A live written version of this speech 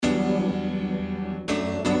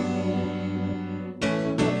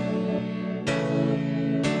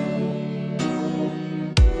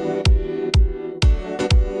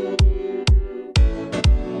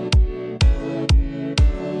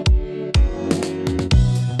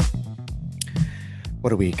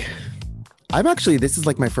What a week. This is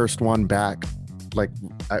like my first one back, like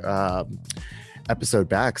uh, episode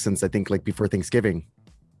back since I think like before Thanksgiving.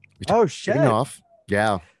 We took Oh Thanksgiving shit. off.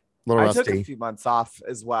 Yeah. A little I took a rusty. few months off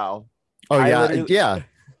as well. Oh I yeah. literally Yeah.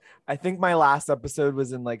 I think my last episode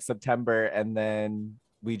was in like September and then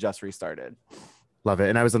we just restarted. Love it.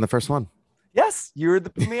 And I was on the first one. Yes, you were the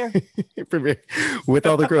premiere. With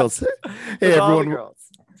all the girls. Hey With all the everyone. girls.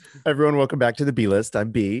 Everyone, welcome back to the B List.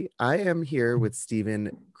 I'm B. I am here with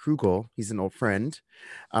Stephen Krugle. He's an old friend.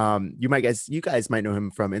 You guys might know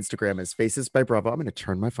him from Instagram as Faces by Bravo. I'm going to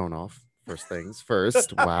turn my phone off. First things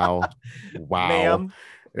first. Wow. Ma'am,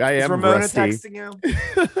 I is am Ramona rusty. texting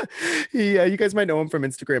you? You guys might know him from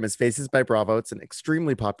Instagram as Faces by Bravo. It's an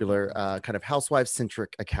extremely popular kind of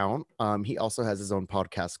housewife-centric account. He also has his own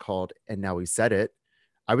podcast called And Now We Said It.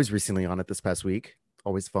 I was recently on it this past week.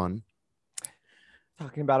 Always fun.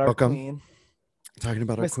 Talking about our Welcome. queen. Talking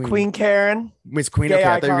about Miss our Queen Karen. Miss Queen. Gay Okay,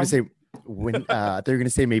 I thought you were icon. gonna say when. I thought you were gonna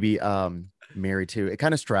say maybe Mary too. It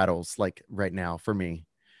kind of straddles like right now for me.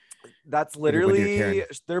 That's Wendy or literally, Karen.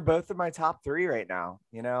 they're both in my top three right now.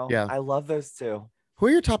 You know, Yeah. I love those two. Who are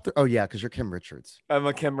your top three? Oh yeah, because you're Kim Richards. I'm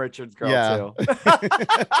a Kim Richards girl Yeah. too.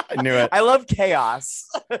 I knew it. I love chaos.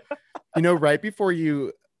 You know,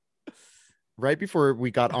 right before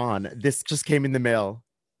we got on, this just came in the mail.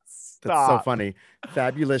 That's so Stop. funny.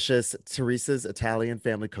 Fabulicious Teresa's Italian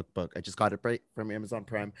Family Cookbook. I just got it right from Amazon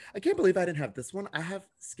Prime. I can't believe I didn't have this one. I have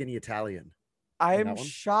Skinny Italian. I'm that one?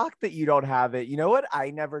 shocked that you don't have it. You know what? I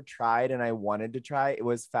never tried and I wanted to try. It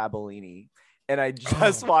was Fabellini. And I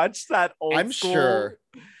just watched that old I'm school. sure.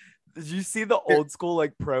 Did you see the old school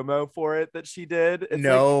like promo for it that she did? It's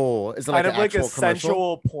No, is it kind like of an like a actual commercial?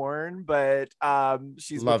 sensual porn, but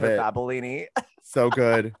she's Love with her it. Fabellini. So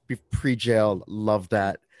good. Pre-jail. Love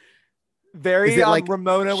that. Very Is it like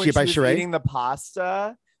Ramona when She she by was Sheree? eating the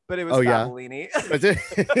pasta, but it was Oh, yeah. Fabellini. Is it?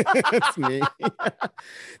 It's me.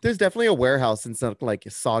 There's definitely a warehouse in something like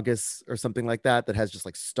Saugus or something like that has just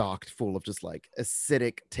like stocked full of just like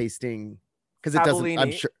acidic tasting because it doesn't. I'm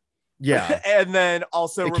Fabellini. sure. Yeah. And then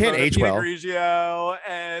also It can't Ramona age Pinot well. Grigio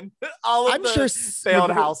and all of I'm the sure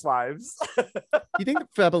failed housewives. You think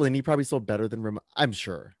Fabellini probably sold better than Ramona? I'm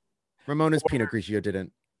sure. Ramona's Pinot Grigio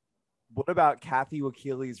didn't. What about Kathy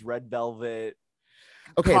Wakili's Red Velvet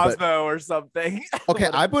Okay, but Cosmo or something? okay,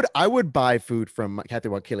 I would buy food from Kathy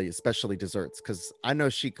Wakili, especially desserts, because I know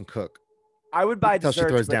she can cook. I would buy Until she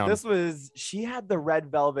desserts, throws but down. she had the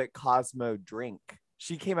Red Velvet Cosmo drink.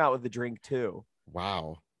 She came out with the drink too.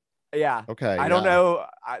 Wow. Yeah. Okay. I don't know.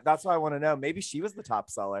 That's why I want to know. Maybe she was the top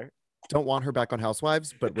seller. Don't want her back on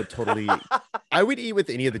Housewives, but would totally. I would eat with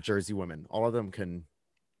any of the Jersey women. All of them can.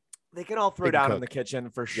 They can all throw They can down in cook. the kitchen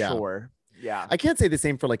for Yeah. sure. Yeah. I can't say the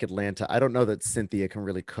same for like Atlanta. I don't know that Cynthia can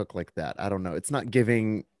really cook like that. I don't know. It's not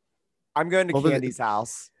giving. I'm going to Although the- Candy's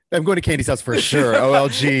house. I'm going to Candy's house for sure.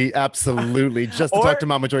 OLG, absolutely. Just to Or- talk to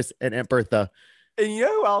Mama Joyce and Aunt Bertha. And you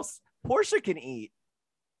know who else? Portia can eat.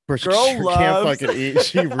 Portia Girl sure loves- can't fucking eat.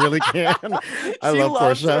 She really can. I She love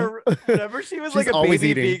loves Portia. her- Remember, she was She's like a always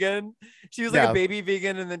baby eating. vegan. She was like Yeah. a baby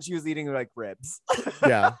vegan, and then she was eating like ribs.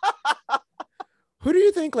 Yeah. Who do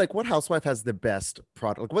you think, like, what housewife has the best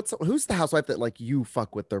product? Like, who's the housewife that like you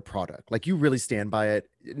fuck with their product? Like you really stand by it,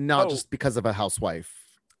 not Oh. just because of a housewife,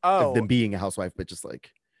 of them Oh, being a housewife, but just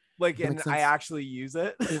like, like, that and makes I sense. actually use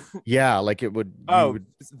it. yeah, like it would. you Oh, would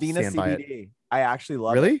Venus stand by it. CBD. I actually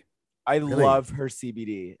love it. Really? I Really? love her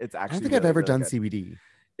CBD. It's I actually. don't think I've really, ever really done good. CBD.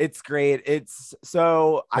 It's great. It's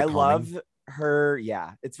so Like I calming? love her.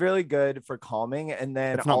 Yeah, it's really good for calming. And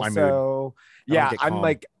then That's not my mood. also, I don't yeah, get I'm calm.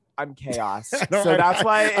 like I'm chaos. I don't- So that's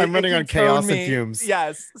why I'm running can on chaos tone and me. fumes.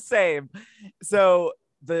 Yes, same. So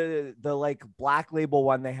the like black label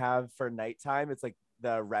one they have for nighttime, it's like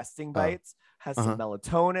the resting bites, has some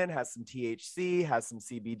melatonin, has some THC, has some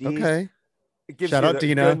CBD. Okay. It gives Shout you out the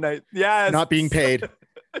Dina. good night. Yes. Not being paid.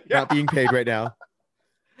 Yeah. Not being paid right now.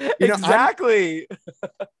 You know, Exactly.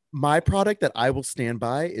 My product that I will stand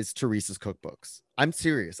by is Teresa's cookbooks. I'm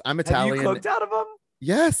serious. I'm Have Italian. you cooked out of them?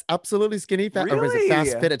 Yes, absolutely. Skinny fat, or is it Really?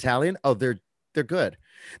 fast fit Italian? Oh, they're good.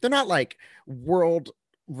 They're not like world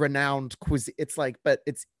renowned cuisine. It's like, but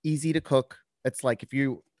it's easy to cook. It's like if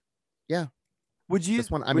you, Would you? this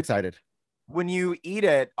one, I'm would- excited. When you eat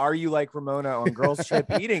it, are you like Ramona on Girls Trip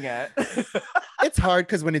eating it? It's hard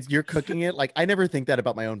because when you're cooking it, like I never think that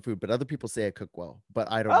about my own food, but other people say I cook well,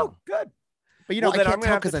 but I don't Oh, know. good. But you know, Well, I then can't I'm gonna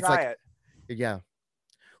tell have to because it's try like, it. yeah,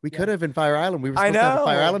 we Yeah. could have in Fire Island. We were I supposed to have a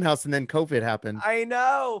Fire know. Island house, and then COVID happened. I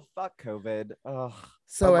know. Fuck COVID. Ugh.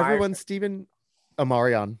 So Omar- everyone, Stephen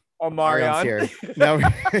Omarion. Omarion. Marion's here. No.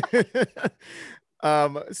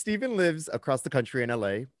 Stephen lives across the country in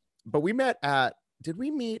LA, but we met at did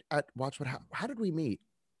we meet at Watch What? How did we meet?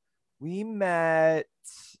 We met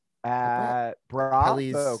at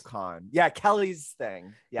Kelly's BravoCon. Yeah, Kelly's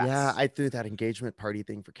thing. Yes. Yeah, I threw that engagement party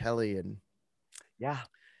thing for Kelly, and yeah,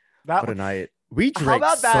 what a night. We How drank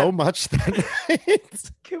about so that? much that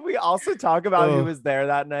night. Can we also talk about who was there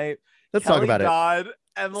that night? Let's Kelly talk about Dodd, it.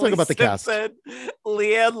 Emily Let's talk about the cast. Simpson,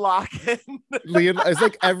 Leanne Locken. Leanne, it's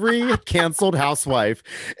like every canceled housewife.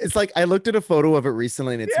 It's like I looked at a photo of it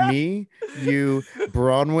recently, and it's me, you,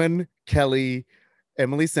 Bronwyn, Kelly,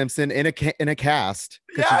 Emily Simpson in a cast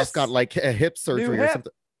because she just got like a hip surgery or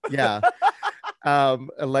something. Yeah.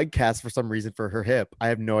 A leg cast for some reason for her hip. I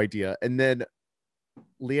have no idea. And then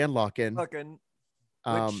Leanne Locken.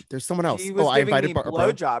 There's someone else. He was giving me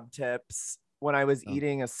blowjob tips when I was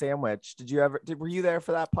eating a sandwich. Were you there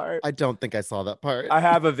for that part? I don't think I saw that part. I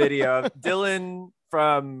have a video. Dylan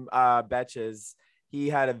from Betches, he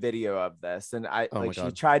had a video of this, and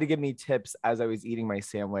she tried to give me tips as I was eating my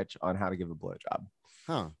sandwich on how to give a blowjob.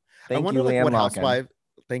 Huh. Thank you, Leanne Locken.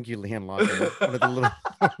 Thank you, Leanne Locken. One of the little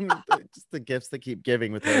just the gifts they keep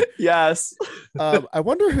giving with her. Yes. I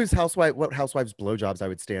wonder what housewives blowjobs I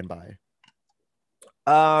would stand by.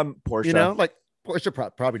 Portia. You know, like Portia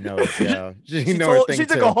probably knows. Yeah, she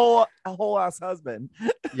took a whole ass husband.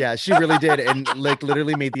 Yeah, she really did, and like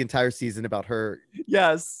literally made the entire season about her.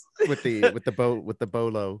 Yes, with the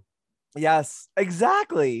bolo. Yes,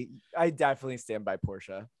 exactly. I definitely stand by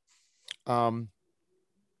Portia.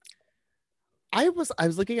 I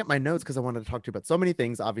was looking at my notes because I wanted to talk to you about so many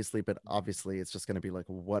things, obviously it's just going to be like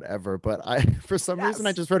whatever. But for some reason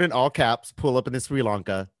I just wrote in all caps, pull up in the Sri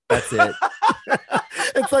Lanka. That's it.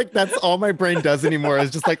 It's like that's all my brain does anymore.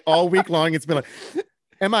 It's just like all week long. It's been like,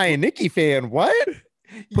 am I a Nikki fan? What?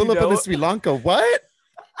 Pull up in the Sri Lanka. What?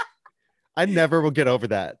 I never will get over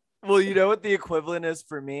that. Well, you know what the equivalent is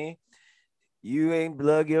for me? You ain't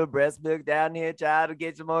plug your breast milk down here, child, to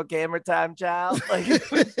get some more camera time, child. Like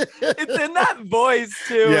it's in that voice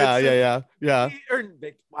too. Yeah.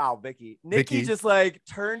 Vicky. Nikki just like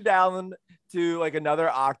turned down to like another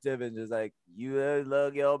octave and just like you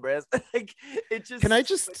love your breast. Like it just. Can I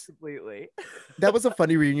just completely? That was a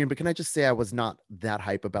funny reunion, but can I just say I was not that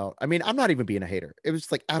hype about? I mean, I'm not even being a hater. It was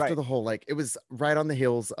just like after the whole like it was right on the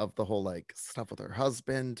heels of the whole like stuff with her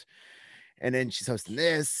husband. And then she's hosting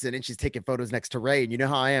this, and then she's taking photos next to Ray. And you know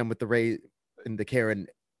how I am with the Ray and the Karen.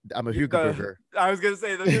 I'm a Hooger Booger. I was going to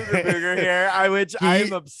say the Hooger Booger here,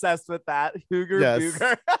 I'm obsessed with that. Hooger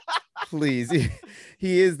Booger. Please.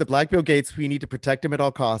 He is the Black Bill Gates. We need to protect him at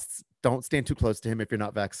all costs. Don't stand too close to him if you're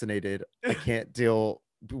not vaccinated. I can't deal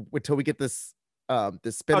until we get this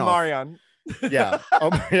spinoff. Omarion. Yeah.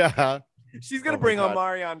 Yeah. She's going to bring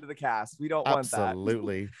Omarion to the cast. We don't want that.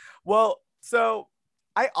 Absolutely. Well, so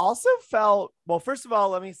I also felt, well, first of all,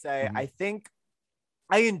 let me say, I think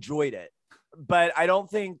I enjoyed it, but I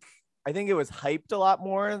think it was hyped a lot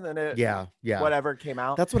more than it. Yeah. Whatever came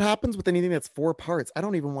out. That's what happens with anything that's 4 parts. I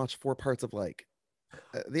don't even watch 4 parts of like,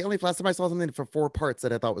 the only last time I saw something for 4 parts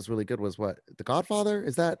that I thought was really good was what? The Godfather?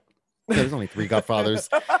 Is that? There's only 3 Godfathers.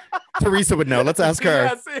 Teresa would know. Let's ask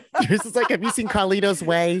her. Yes. Teresa's like, have you seen Carlito's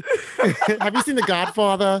Way? Have you seen The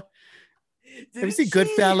Godfather? Have you seen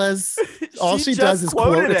Goodfellas? All she does is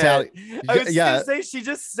quote Italian. I was gonna say she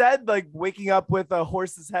just said like waking up with a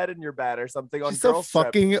horse's head in your bed or something on She's Girls so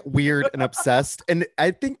fucking weird and obsessed. And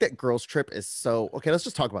I think that Girls Trip is so okay. Let's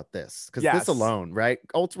just talk about this because this alone, right?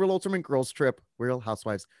 Ultimate Girls Trip, Real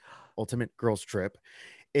Housewives, Ultimate Girls Trip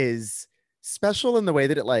is special in the way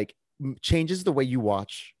that it like changes the way you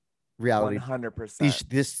watch reality.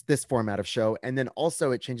 100%. This format of show, and then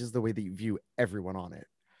also it changes the way that you view everyone on it.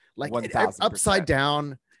 Like upside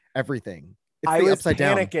down everything. I was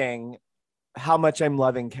panicking how much I'm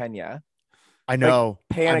loving Kenya. I know.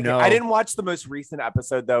 Like, panicking. I didn't watch the most recent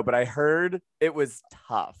episode though, but I heard it was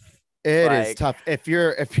tough. It is tough. If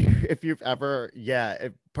you've ever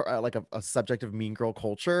like a subject of mean girl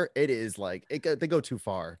culture, it is like they go too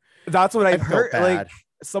far. That's what I've heard. Like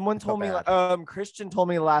someone told me, Christian told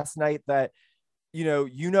me last night that you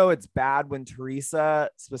know, it's bad when Teresa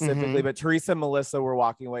specifically, but Teresa and Melissa were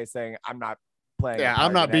walking away saying, I'm not playing. Yeah,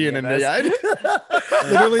 I'm not being in this.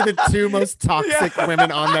 Literally the 2 most toxic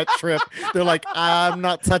women on that trip. They're like, I'm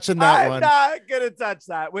not touching that one. I'm not going to touch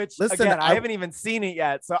that, which listen, again, I haven't even seen it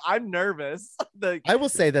yet. So I'm nervous. I will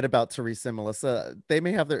say that about Teresa and Melissa. They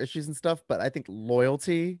may have their issues and stuff, but I think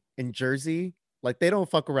loyalty in Jersey, like they don't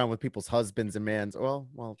fuck around with people's husbands and mans. Well,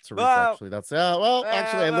 Teresa actually. That's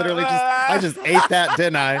actually, I literally I just ate that,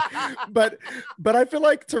 didn't I? But I feel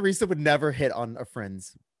like Teresa would never hit on a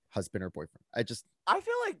friend's husband or boyfriend. I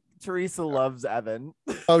feel like Teresa loves Evan.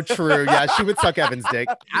 Oh, true. Yeah, she would suck Evan's dick.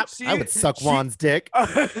 I would suck Juan's dick.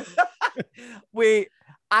 Wait,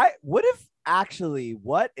 what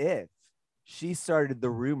if she started the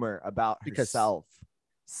rumor about herself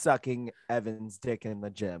sucking Evan's dick in the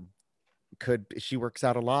gym? She works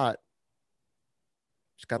out a lot.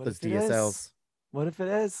 She's got those DSLs. What if it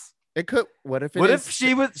is? It could. What if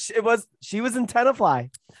she was in Tenafly?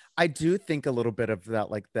 I do think a little bit of that,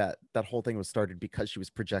 like that whole thing was started because she was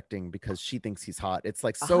projecting because she thinks he's hot. It's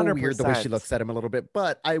like so 100%. Weird the way she looks at him a little bit.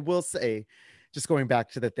 But I will say, just going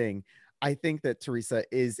back to the thing, I think that Teresa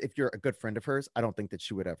is, if you're a good friend of hers, I don't think that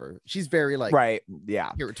she would ever. She's very like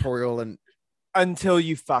territorial and until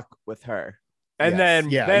you fuck with her, and then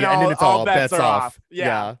it's all bets are off.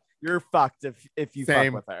 Yeah. You're fucked if you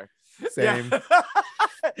fuck with her. Same.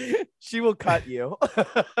 Yeah. She will cut you.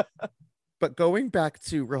 But going back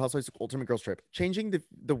to Real Housewives of Ultimate Girls Trip, changing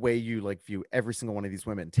the way you like view every single one of these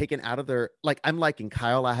women, taken out of their, like, I'm liking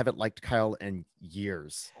Kyle. I haven't liked Kyle in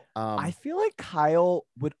years. I feel like Kyle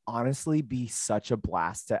would honestly be such a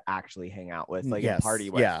blast to actually hang out with, like, and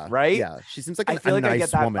party with. Yeah, right. Yeah, she seems like a nice I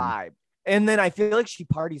get that woman. Vibe. And then I feel like she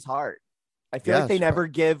parties hard. I feel like they never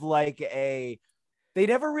give like they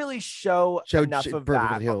never really show enough of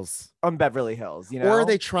Beverly Hills. On Beverly Hills, you know? Or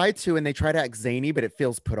they try to act zany, but it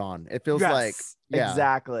feels put on. It feels like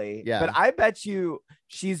exactly. Yeah. But I bet you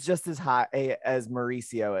she's just as hot as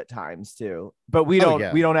Mauricio at times too. But we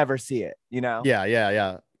don't ever see it, you know?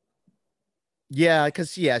 Yeah,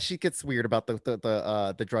 because she gets weird about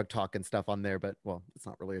the drug talk and stuff on there, but well, it's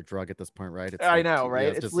not really a drug at this point, right? It's I know, right?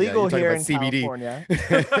 It's just, legal here in CBD. California.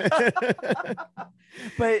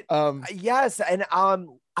 But yes, and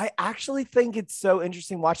I actually think it's so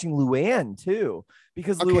interesting watching Luann too,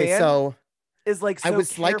 because Luann is like so I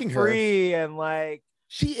was liking her and like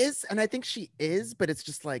she is, and I think she is, but it's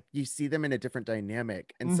just like you see them in a different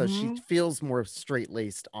dynamic, and so she feels more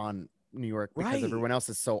straight-laced on New York because everyone else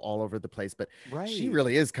is so all over the place, but she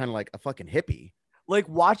really is kind of like a fucking hippie. Like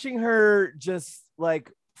watching her just like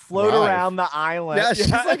float around the island. Yeah,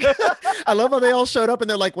 she's like, I love how they all showed up and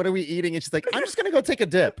they're like, "What are we eating?" And she's like, "I'm just gonna go take a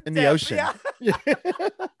dip in the ocean." Yeah.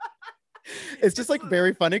 It's just like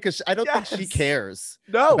very funny because I don't think she cares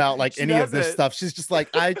about like any of this stuff. She's just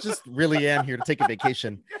like, I just really am here to take a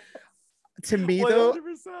vacation. To me, 100%. Though.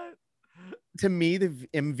 To me, the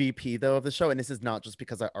MVP though of the show, and this is not just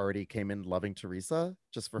because I already came in loving Teresa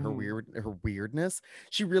just for her weirdness.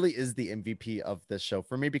 She really is the MVP of this show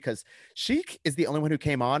for me because she is the only one who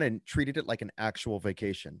came on and treated it like an actual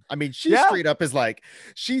vacation. I mean, she straight up is like,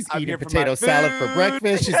 she's eating potato salad for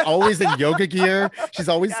breakfast. She's always in yoga gear. She's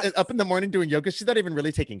always up in the morning doing yoga. She's not even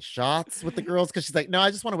really taking shots with the girls because she's like, no,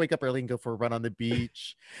 I just want to wake up early and go for a run on the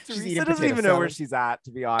beach. Teresa doesn't even know where she's at,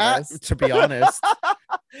 to be honest.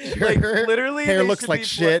 Like literally hair looks like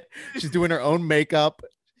shit. She's doing her own makeup.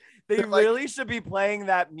 They really should be playing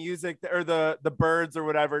that music or the birds or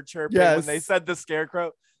whatever chirping when they said the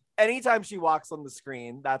scarecrow. Anytime she walks on the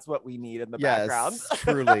screen, that's what we need in the background.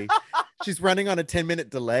 Truly. She's running on a 10-minute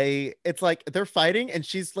delay. It's like they're fighting and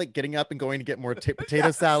she's like getting up and going to get more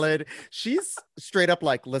potato salad. She's straight up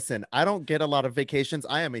like, listen, I don't get a lot of vacations.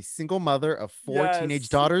 I am a single mother of 4 teenage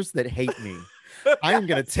daughters that hate me. I am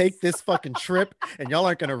gonna take this fucking trip and y'all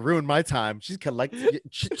aren't gonna ruin my time. She's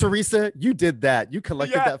Teresa, you did that. You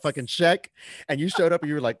collected that fucking check and you showed up and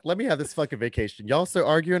you were like, let me have this fucking vacation. Y'all still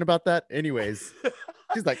arguing about that? Anyways,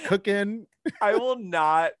 she's like cooking.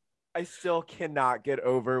 I still cannot get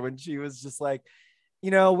over when she was just like, you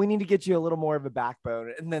know, we need to get you a little more of a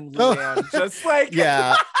backbone. And then Luann just like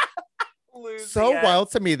so wild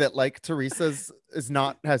to me that like Teresa's has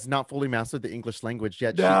not fully mastered the English language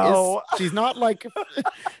yet. She's not like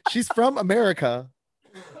she's from America,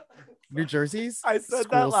 New Jersey's. I said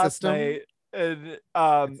that last night, and said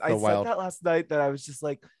that last night that I was just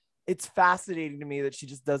like, it's fascinating to me that she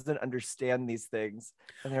just doesn't understand these things,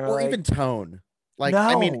 and they're like, even tone. Like, no,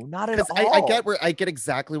 I mean, not at all. I get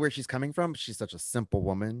exactly where she's coming from. She's such a simple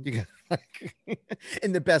woman,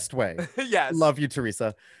 in the best way. Yes, love you,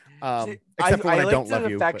 Teresa. Except for when I don't love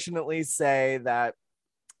you. Affectionately say that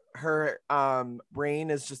her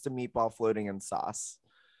brain is just a meatball floating in sauce.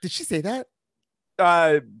 Did she say that?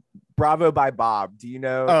 Bravo by Bob. Do you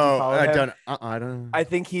know? I don't. I don't. I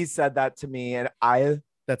think he said that to me, and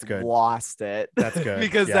that's good. Lost it. That's good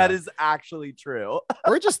because that is actually true.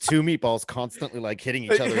 We're just 2 meatballs constantly like hitting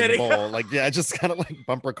each other in the bowl, like just kind of like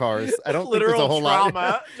bumper cars. I don't think there's a whole trauma,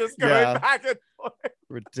 lot. Just going back and forth.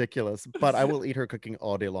 Ridiculous, but I will eat her cooking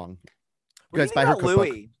all day long. You guys buy her cookbook.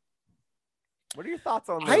 Louis? What are your thoughts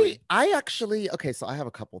on Louis? I actually so I have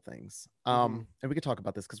a couple things. And we could talk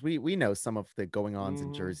about this because we know some of the going-ons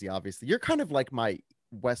in Jersey. Obviously, you're kind of like my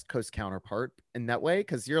West Coast counterpart in that way,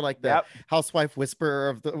 because you're like the Yep. housewife whisperer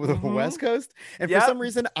of the West Coast, and for Yep. some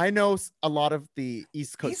reason I know a lot of the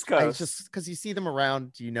East Coast. East Coast. Just because you see them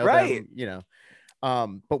around, you know Right. them, you know.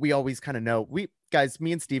 But we always kind of know. We guys,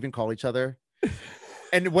 me and Steven call each other.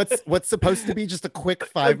 And what's supposed to be just a quick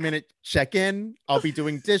 5-minute check-in. I'll be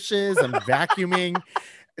doing dishes, I'm vacuuming.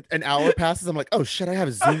 An hour passes, I'm like, oh shit, I have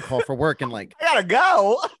a Zoom call for work, and like I gotta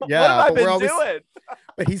go. Yeah, what have I been doing?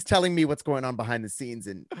 But he's telling me what's going on behind the scenes,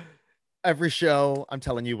 and every show I'm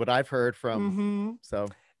telling you what I've heard from. So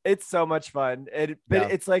it's so much fun.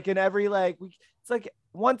 It's like in every it's like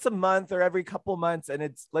once a month or every couple months, and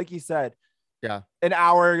it's like you said, an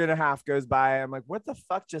hour and a half goes by. I'm like, what the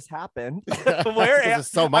fuck just happened? Where am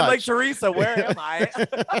so much? I'm like, Teresa, where am I?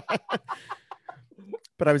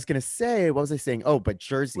 But I was gonna say, what was I saying? Oh, but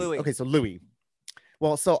Jersey. Louis. Okay, so Louis.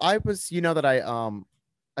 Well, so I was, you know, that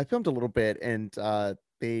I filmed a little bit, and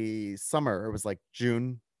the summer, it was like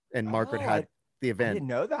June, and Margaret had the event. I didn't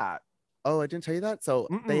know that. Oh, I didn't tell you that. So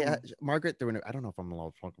they Margaret, I don't know if I'm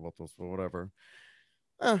allowed to talk about this or whatever.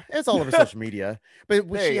 It's all over social media, but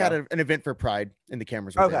she had an event for Pride, and the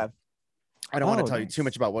cameras were there. I don't want to tell you too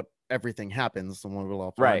much about what everything happens, and we'll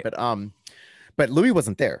all right. But Louis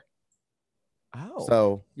wasn't there. Oh,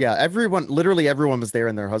 so yeah, literally everyone was there,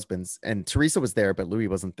 and their husbands, and Teresa was there, but Louis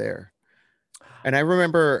wasn't there. And I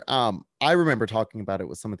remember talking about it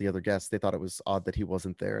with some of the other guests. They thought it was odd that he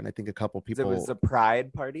wasn't there, and I think a couple people. It was a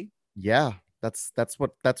Pride party. Yeah, that's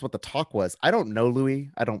what the talk was. I don't know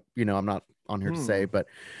Louis. I don't, I'm not on here to say, but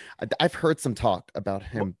I've heard some talk about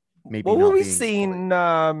him. Maybe. Well, we've seen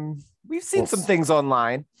some things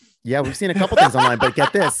online. Yeah, we've seen a couple things online, but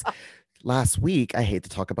get this. Last week, I hate to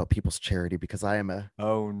talk about people's charity because I am a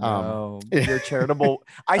you're charitable.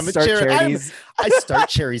 I start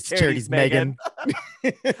charities, Megan.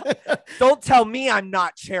 Don't tell me I'm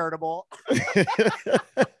not charitable.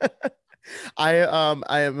 I am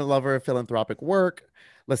a lover of philanthropic work.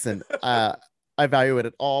 Listen, I value it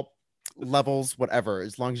at all levels, whatever,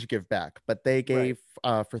 as long as you give back. But they gave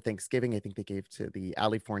for Thanksgiving, I think they gave to the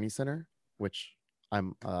Ali Forney Center, which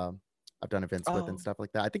I've done events with and stuff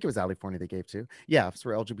like that. I think it was California they gave to. Yeah, it's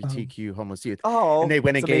for LGBTQ homeless youth. Oh, and they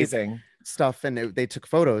went and gave stuff, and they took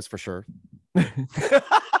photos for sure.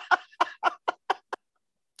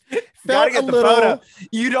 Felt a little. Photo.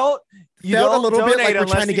 You don't a little bit like we're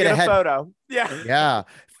trying to get ahead. Photo. Yeah.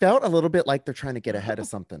 Felt a little bit like they're trying to get ahead of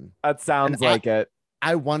something. That sounds like it.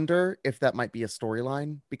 I wonder if that might be a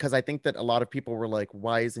storyline, because I think that a lot of people were like,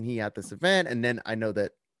 why isn't he at this event? And then I know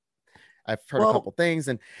that I've heard a couple things,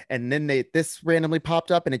 and then this randomly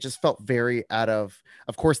popped up, and it just felt very out of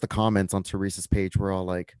course, the comments on Teresa's page were all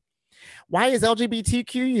like, why is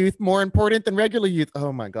LGBTQ youth more important than regular youth?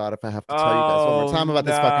 Oh my God, if I have to tell you guys one more time about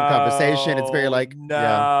this fucking conversation, it's very like,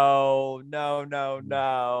 no.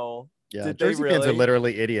 Yeah, Jersey fans are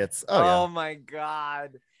literally idiots. Oh my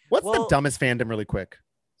God. What's the dumbest fandom, really quick?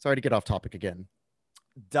 Sorry to get off topic again.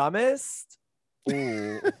 Dumbest?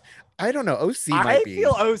 Ooh. I don't know. OC might be. I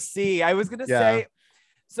feel OC. I was going to say,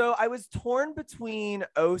 so I was torn between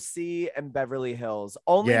OC and Beverly Hills.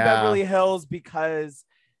 Only Beverly Hills, because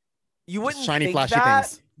you wouldn't shiny, think flashy that,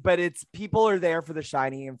 things. But it's people are there for the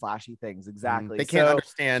shiny and flashy things. Exactly. They can't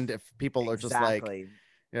understand if people are just like,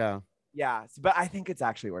 yeah, but I think it's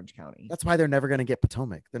actually Orange County. That's why they're never going to get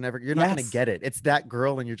Potomac. You're not going to get it. It's that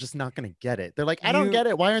girl, and you're just not going to get it. They're like, I don't get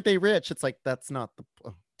it. Why aren't they rich? It's like, that's not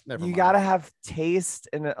the... Never mind. Got to have taste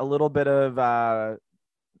and a little bit of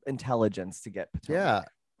intelligence to get Potomac. Yeah.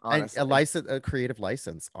 Honestly. And a creative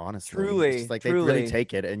license, honestly. Truly. Just like they really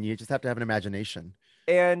take it, and you just have to have an imagination.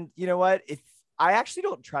 And you know what? I actually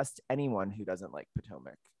don't trust anyone who doesn't like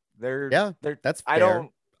Potomac. That's fair.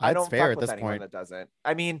 I don't fair fuck at this with anyone point. that doesn't.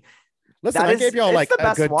 I mean, listen, I gave y'all like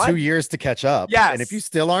a good 2 years to catch up. Yes. And if you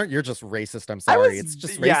still aren't, you're just racist. I'm sorry. It's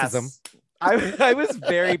just racism. I was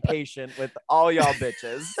very patient with all y'all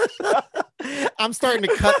bitches. I'm starting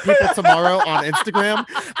to cut people tomorrow on Instagram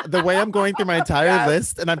the way I'm going through my entire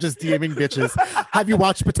list, and I'm just DMing bitches. Have you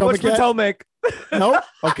watched Potomac yet? Potomac. No?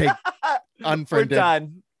 Okay. Unfriended. We're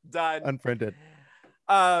done. Unfriended.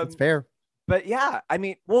 It's fair. But yeah, I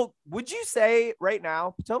mean, well, would you say right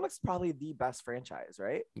now Potomac's probably the best franchise,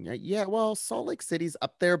 right? Yeah. Well, Salt Lake City's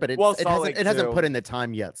up there, but it hasn't put in the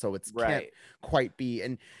time yet, so it's can't quite be.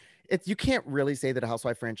 And you can't really say that a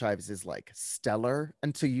Housewife franchise is like stellar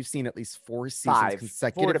until you've seen at least 4 seasons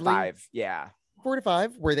consecutively. 4 to 5, yeah. 4 to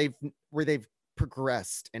 5, where they've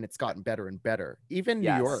progressed and it's gotten better and better. Even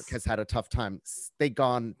New York has had a tough time. They've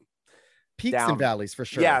gone peaks and valleys for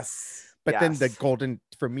sure. Yes. But then the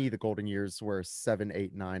golden years were 7,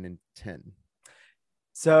 8, 9, and 10.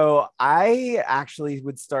 So I actually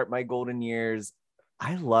would start my golden years.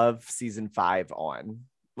 I love season 5 on.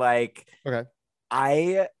 Like, Okay.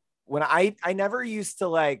 I never used to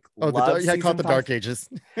like love I call it the 5. Dark Ages.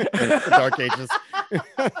 The Dark Ages.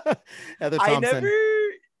 Heather Thompson.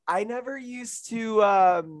 I never used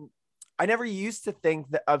to think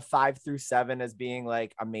of 5 through 7 as being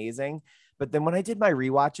like amazing. But then when I did my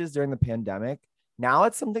rewatches during the pandemic, now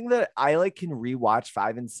it's something that I like can rewatch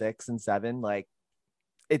 5 and 6 and 7. Like,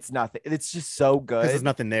 it's nothing. It's just so good. There's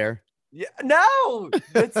nothing there. Yeah, no,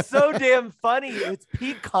 it's so damn funny. It's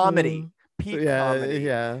peak comedy. Peak comedy.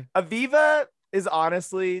 Yeah. Aviva is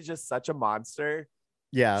honestly just such a monster.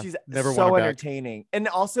 Yeah. She's never so entertaining. And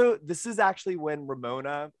also, this is actually when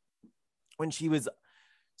Ramona, when she was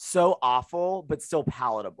so awful, but still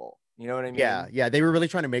palatable. You know what I mean? Yeah. Yeah. They were really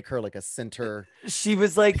trying to make her like a center. She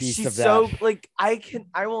was like, she's so like, I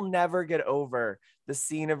will never get over the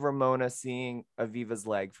scene of Ramona seeing Aviva's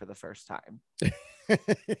leg for the first time.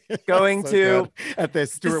 Going so to at the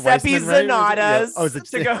Stuart Giuseppe Weissman, Zanotta's right?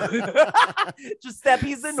 to go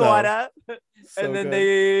Giuseppe Zanotta, so and then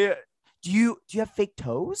good. Do you have fake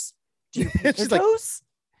toes? Do you paint your toes?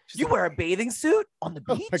 You wear a bathing suit on the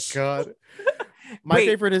beach? Oh my god! My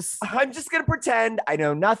favorite is I'm just gonna pretend I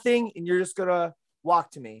know nothing, and you're just gonna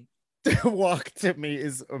walk to me. Walk to me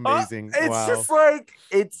is amazing. It's just like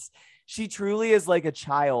she truly is like a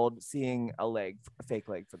child seeing a fake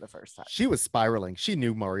leg for the first time. She was spiraling. She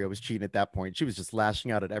knew Mario was cheating at that point. She was just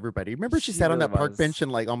lashing out at everybody. Remember she sat on that park bench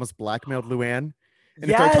and like almost blackmailed Luann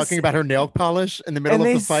and started talking about her nail polish in the middle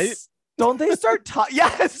of the fight. Don't they start talking?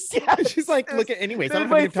 Yes. She's like, look at anyways. I don't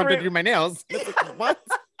have any time to do my nails. Like, what?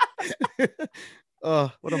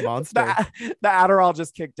 Oh, what a monster. The Adderall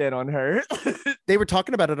just kicked in on her. They were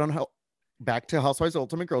talking about it on Back to Housewives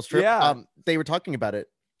Ultimate Girls Trip. Yeah. They were talking about it.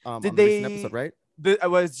 Did they? Recent episode, right? I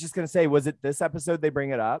was just gonna say, was it this episode they bring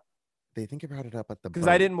it up? They think about it up at the because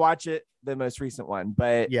I didn't watch it, the most recent one,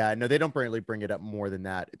 but yeah, no, they don't really bring it up more than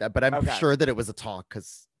that. But I'm sure that it was a talk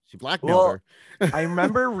because she blackmailed her. I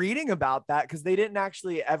remember reading about that because they didn't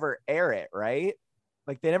actually ever air it, right?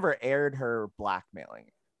 Like they never aired her blackmailing.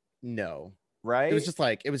 No, right? It was just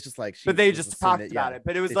like but they just talked about it.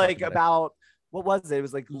 But it was like about what was it? It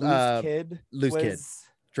was like Lou's kid.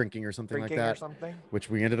 Drinking or something like that, which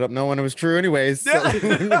we ended up knowing it was true anyways. So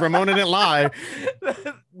Ramona didn't lie.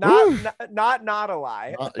 not a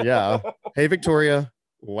lie. Yeah. Hey, Victoria.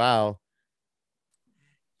 Wow.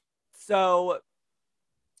 So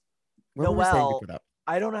Noelle,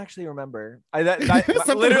 I don't actually remember.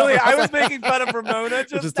 Literally, I was making fun of Ramona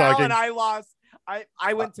just now, and I lost.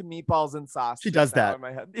 I went to meatballs and sauce. She does that in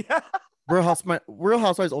my head. Yeah. Real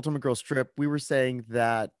Housewives Ultimate Girls Trip. We were saying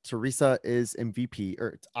that Teresa is MVP,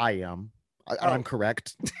 or I am. I'm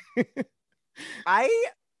correct.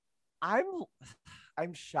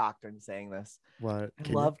 I'm shocked I'm saying this. What? I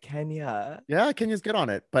love Kenya. Yeah, Kenya's good on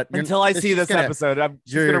it, but until I see this episode, I'm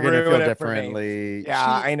just gonna feel differently.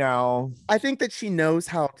 Yeah, I know. I think that she knows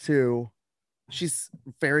how to. She's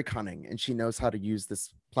very cunning, and she knows how to use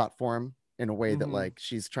this platform in a way that like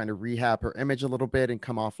she's trying to rehab her image a little bit and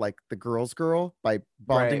come off like the girl's girl by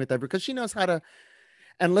bonding with everyone, because she knows how to.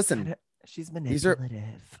 And listen, she's manipulative.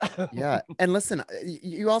 Yeah, and listen,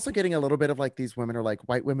 you also getting a little bit of like these women are like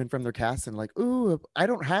white women from their cast and like, ooh, I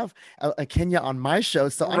don't have a Kenya on my show,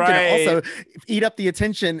 so I'm gonna also eat up the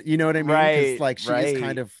attention. You know what I mean? Because like she is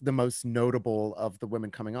kind of the most notable of the women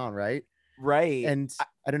coming on, right? Right. And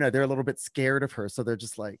I don't know, they're a little bit scared of her, so they're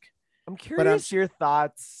just like. I'm curious your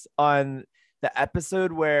thoughts on the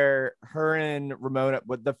episode where her and Ramona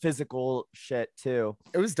with the physical shit too.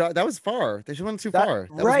 It was that was far. They went too far.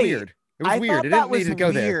 That was weird. It was weird. It didn't need to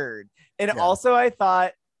go there. And also I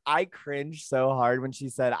thought I cringed so hard when she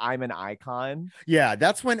said, "I'm an icon." Yeah,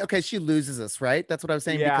 that's when she loses us, right? That's what I was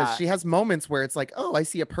saying, because she has moments where it's like, oh, I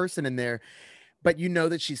see a person in there, but you know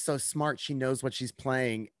that she's so smart. She knows what she's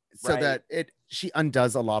playing, so that she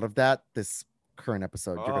undoes a lot of that. This current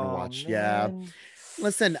episode you're gonna watch. Man. Yeah,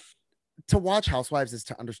 listen, to watch Housewives is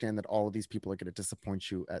to understand that all of these people are going to disappoint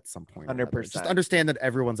you at some point. 100%. Just understand that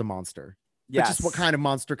everyone's a monster. Yes. Just what kind of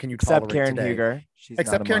monster can you tolerate Karen today? Huger.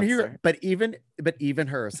 Except Karen Huger. But even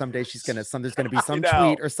her, someday there's gonna be some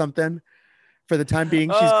tweet or something. For the time being,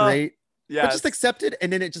 she's great. Yeah, but just accept it,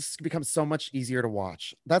 and then it just becomes so much easier to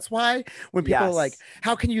watch. That's why when people are like,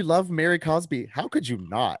 "How can you love Mary Cosby? How could you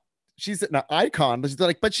not? She's an icon." She's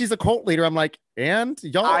like, "But she's a cult leader." I'm like, and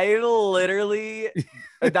y'all. I literally,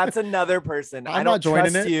 that's another person. I don't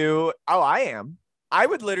trust you. Oh, I am. I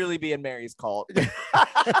would literally be in Mary's cult.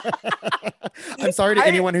 I'm sorry to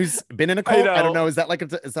anyone who's been in a cult. I don't know. Is that like a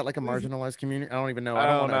marginalized community? I don't even know. I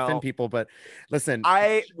don't want to offend people, but listen,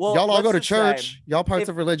 y'all all go to church. Y'all parts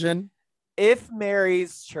of religion. If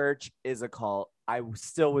Mary's church is a cult, I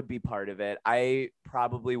still would be part of it. I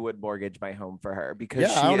probably would mortgage my home for her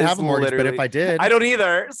because I don't have a mortgage, but if I did, I don't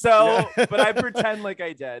either. So, but I pretend like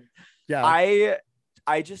I did. Yeah.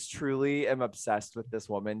 I just truly am obsessed with this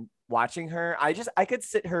woman. Watching her, I could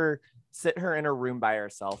sit her in a room by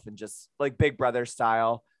herself and just like Big Brother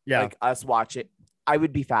style, like us watch it. I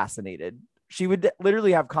would be fascinated. She would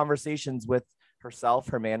literally have conversations with herself,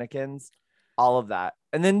 her mannequins, all of that.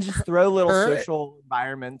 And then just throw little social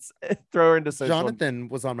environments, throw her into social. Jonathan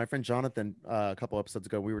was on, my friend Jonathan, a couple episodes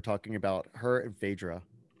ago. We were talking about her and Phaedra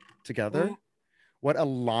together. What a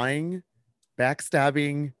lying,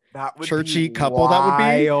 backstabbing, churchy couple that would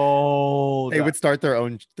be. They would start their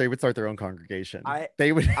own congregation. I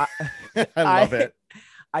love it.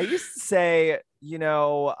 I used to say,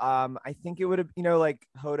 I think it would have, like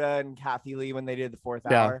Hoda and Kathy Lee when they did the fourth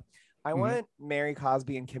hour. I want Mary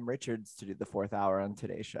Cosby and Kim Richards to do the fourth hour on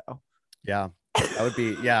today's show. Yeah, that would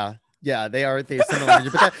be, they're similar,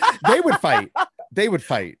 but they would fight. They would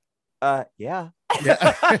fight. Yeah.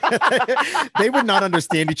 They would not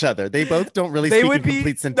understand each other. They both don't really speak in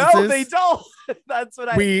complete sentences. No, they don't. That's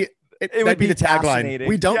what it would be the tagline.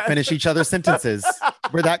 We don't finish each other's sentences.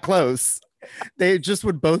 We're that close. They just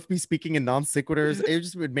would both be speaking in non sequiturs. It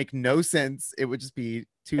just would make no sense. It would just be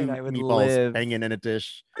two meatballs hanging in a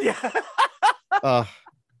dish. Yeah.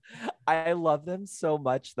 I love them so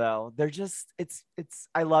much though. They're just,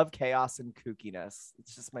 I love chaos and kookiness.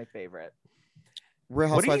 It's just my favorite. Real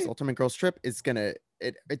Housewives Ultimate Girls Trip is gonna,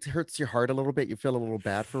 it hurts your heart a little bit. You feel a little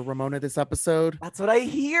bad for Ramona this episode. That's what I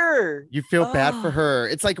hear. You feel bad for her.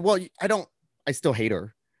 It's like, well, I still hate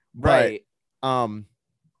her. Right.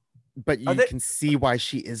 But you can see why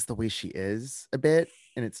she is the way she is a bit.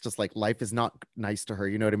 And it's just like, life is not nice to her.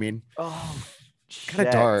 You know what I mean? Oh, kind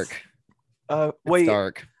of dark. Wait,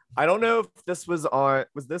 dark. I don't know if this was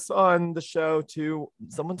this on the show too?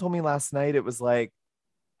 Someone told me last night, it was like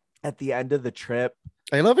at the end of the trip.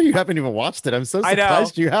 I love it. You haven't even watched it. I'm so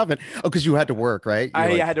surprised you haven't. Oh, because you had to work, right?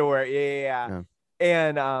 I had to work. Yeah.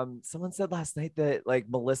 And someone said last night that like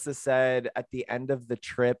Melissa said at the end of the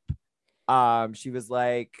trip, she was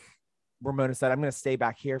like, Ramona said, I'm going to stay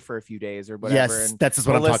back here for a few days or whatever. Yes, that's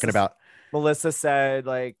what I'm talking about. Melissa said,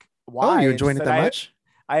 like, why? Oh, you're enjoying it that much?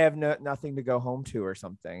 I have nothing to go home to or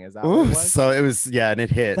something. Is that what it was? So it was, and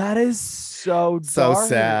it hit. That is so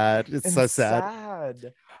sad. It's so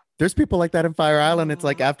sad. There's people like that in Fire Island. It's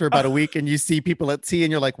like after about a week and you see people at tea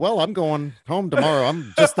and you're like, well, I'm going home tomorrow.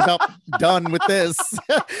 I'm just about done with this.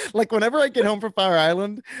 Like whenever I get home from Fire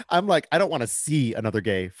Island, I'm like, I don't want to see another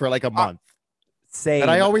gay for like a month. Same.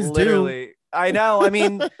 And I always do. I know. I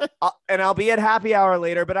mean, and I'll be at happy hour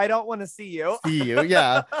later, but I don't want to see you.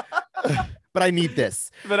 Yeah. But I need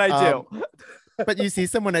this. But I do. But you see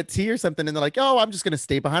someone at tea or something and they're like, oh, I'm just going to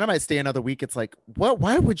stay behind. I might stay another week. It's like, what?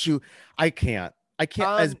 Why would you? I can't.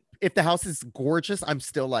 As if the house is gorgeous, I'm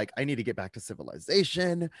still like, I need to get back to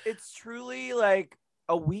civilization. It's truly like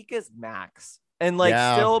a week is max. And like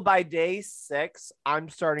still by day 6, I'm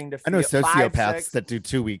starting to feel I know sociopaths that do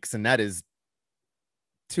 2 weeks, and that is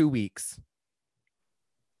 2 weeks.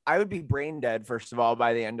 I would be brain dead, first of all,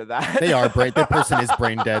 by the end of that. They are brain. The person is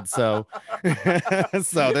brain dead. So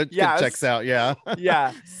that checks out. Yeah.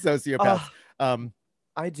 Yeah. Sociopaths.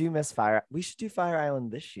 I do miss Fire. We should do Fire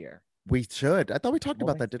Island this year. We should. I thought we talked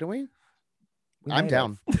about that, didn't we? I'm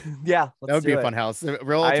down. Yeah. That would be a fun house.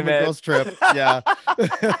 Real Ultimate Girls Trip. Yeah.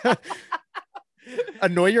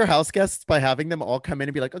 Annoy your house guests by having them all come in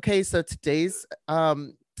and be like, okay, so today's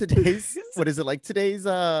what is it like? Today's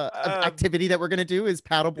activity that we're gonna do is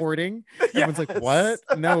paddle boarding. Everyone's like, what?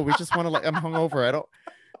 No, we just want to like, I'm hungover. I don't.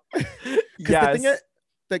 The thing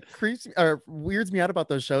that creeps or weirds me out about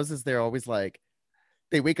those shows is they're always like,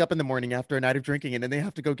 they wake up in the morning after a night of drinking and then they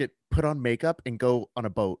have to go get put on makeup and go on a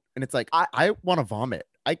boat. And it's like, I want to vomit.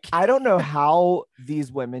 I don't know how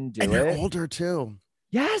these women do and it. They're older too.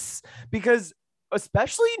 Yes, because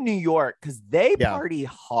especially New York, because they party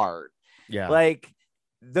hard. Yeah. Like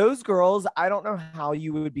those girls, I don't know how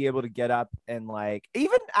you would be able to get up and like,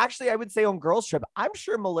 even actually, I would say on Girls Trip, I'm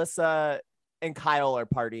sure Melissa and Kyle are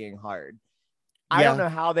partying hard. I don't know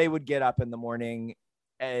how they would get up in the morning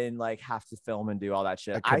and like have to film and do all that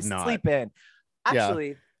shit. I sleep in.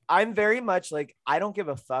 Actually, I'm very much like, I don't give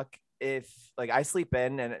a fuck if like I sleep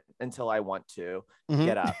in until I want to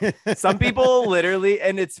get up. Some people literally,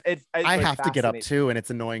 and I have to get up too, and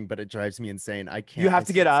it's annoying, but it drives me insane. I can't. You have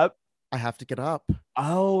to get up. I have to get up.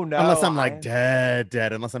 Oh no! Unless I'm like dead.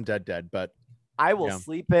 Unless I'm dead. But I will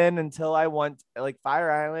sleep in until I want. Like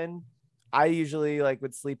Fire Island, I usually like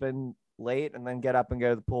would sleep in late and then get up and go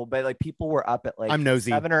to the pool. But like people were up at like I'm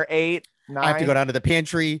nosy. 7 or 8. I have to go down to the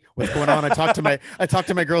pantry. What's going on? I talk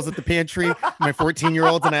to my girls at the pantry, my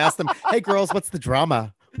 14-year-olds, and I ask them, "Hey, girls, what's the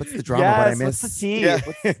drama? What's the drama? What I miss? What's the tea? Yeah,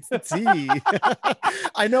 it's the tea."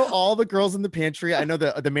 I know all the girls in the pantry. I know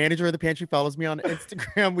the manager of the pantry follows me on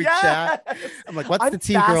Instagram. We chat. I'm like, "What's the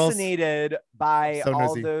tea, girls?" Fascinated by So all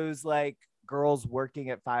nosy. those like girls working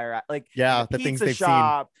at Fire, like Yeah, the things they've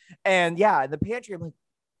seen. and in the pantry. I'm like,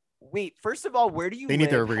 wait, first of all, where do you They live? need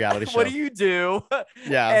their reality show. What do you do?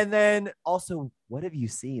 Yeah. And then also, what have you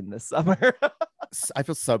seen this summer? I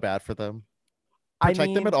feel so bad for them. I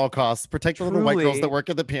Protect them mean, at all costs. Protect the little white girls truly, that work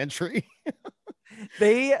in the pantry.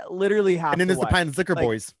 they literally have And then to there's the Pine and Zicker like,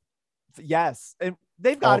 boys. yes, and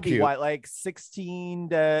they've got All to be cute. what, like 16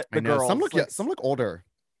 to I the know. girls. Some look older.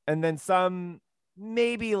 And then some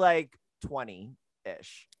maybe like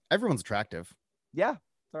 20-ish. Everyone's attractive. Yeah.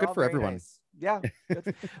 they're Good all for very everyone. nice. Yeah.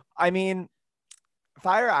 I mean,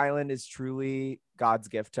 Fire Island is truly God's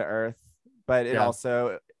gift to Earth, but it Yeah.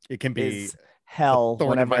 also It can be is hell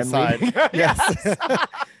thorn in whenever my I'm side. leaving. Yes.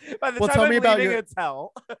 By the Well, time tell I'm me about leaving, your- it's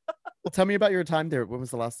hell. Well, tell me about your time there. When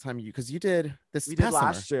was the last time because you did this We did past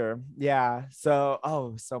last summer? year. Yeah.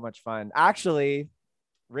 So, so much fun. Actually,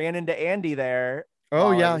 ran into Andy there.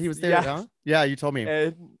 Oh yeah, he was there. Yeah. Huh? Yeah, you told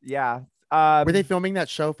me. Yeah. Were they filming that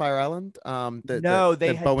show Fire Island? No,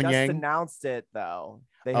 they had Bo and just Yang? announced it though.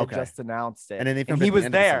 They had Okay. just announced it, And then they filmed he at the was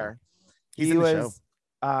end of the summer. there. He's He in the was,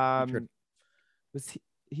 show. Sure.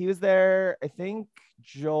 he was there. I think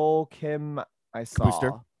Joel Kim. I saw.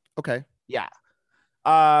 Booster. Okay. Yeah.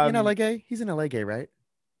 In LA gay? He's in LA gay, right?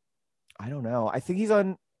 I don't know. I think he's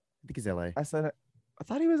on I think he's LA. SNL. I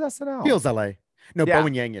thought he was SNL. Feels LA. No, Yeah. Bo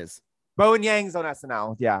and Yang is. Bo and Yang's on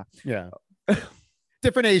SNL. Yeah. Yeah.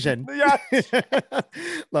 Different Asian. Yeah.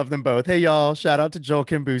 Love them both. Hey, y'all. Shout out to Joel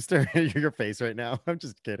Kim Booster. Your face right now. I'm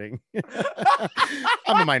just kidding.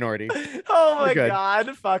 I'm a minority. Oh my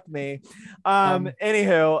God. Fuck me.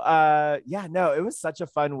 Anywho, yeah, no, it was such a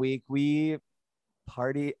fun week. We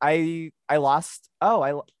party. I lost.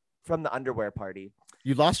 From the underwear party.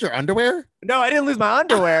 You lost your underwear? No, I didn't lose my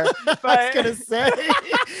underwear. But I was gonna say.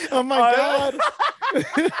 Oh my God.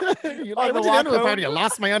 You like, went to the underwear party. I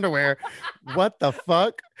lost my underwear. What the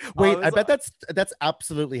fuck? Wait, I bet that's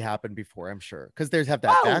absolutely happened before. I'm sure because there's have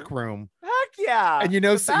that back room. Heck yeah! And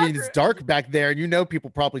it's dark back there, and people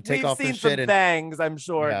probably take off their shit. We've seen some things, I'm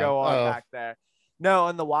sure, go on back there. No,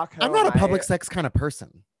 on the walk home, I'm not a public sex kind of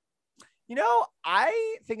person.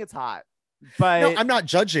 I think it's hot. But no, I'm not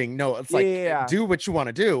judging. No, it's like do what you want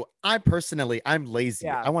to do. I'm lazy.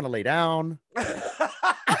 Yeah. I want to lay down.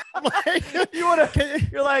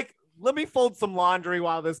 You're like, let me fold some laundry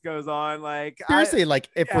while this goes on. Like seriously,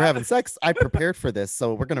 if we're having sex, I prepared for this,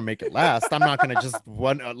 so we're gonna make it last. I'm not gonna just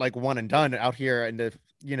one and done out here and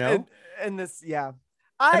and this, yeah.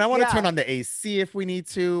 I want to turn on the AC if we need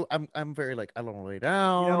to. I'm very I don't want to lay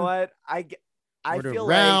down. You know what? I feel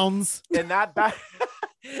rounds like in that back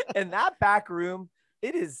in that back room,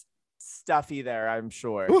 it is stuffy there, I'm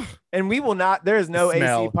sure. Oof. And we will not. There is no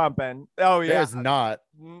AC pumping. Oh yeah, there's not.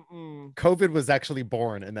 Mm-mm. COVID was actually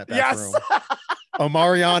born in that back room.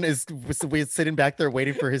 Omarion is sitting back there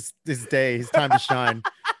waiting for his day, his time to shine.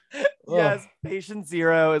 Yes, patient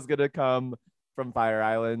zero is gonna come from Fire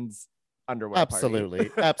Island's underwear. Absolutely,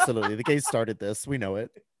 absolutely. The gays started this. We know it.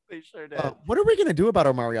 They sure did. What are we gonna do about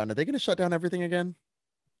Omarion? Are they gonna shut down everything again?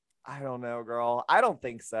 I don't know, girl. I don't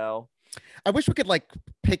think so. I wish we could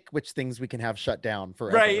pick which things we can have shut down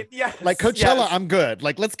forever. Right? Yeah. Like Coachella, I'm good.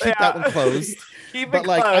 Let's keep that one closed. Keep but it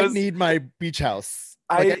closed. I need my beach house.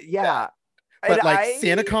 But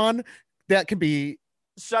SantaCon, that can be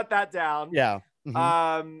shut that down. Yeah.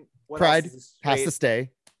 Mm-hmm. Pride has to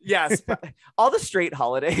stay. Yes. All the straight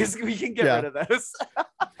holidays, we can get rid of those.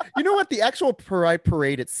 You know what? The actual Pride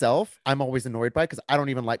parade itself, I'm always annoyed by because I don't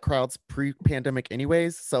even like crowds pre-pandemic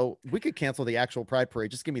anyways. So we could cancel the actual Pride parade.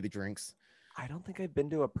 Just give me the drinks. I don't think I've been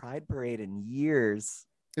to a Pride parade in years.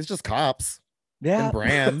 It's just cops. Yeah. And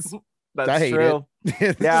brands. That's I hate true.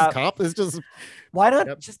 It. It's just why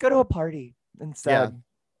not just go to a party instead? Yeah.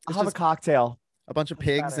 I'll have a cocktail. A bunch of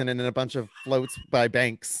pigs and then a bunch of floats by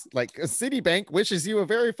banks. Like a Citibank wishes you a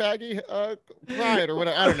very faggy pride or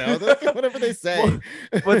whatever. I don't know. Whatever they say.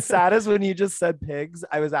 What's sad is when you just said pigs,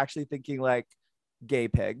 I was actually thinking gay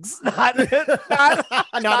pigs, not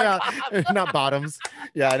bottoms.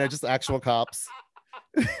 Yeah, no, just actual cops.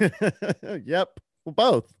 Yep. Well,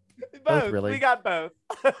 both really. We got both.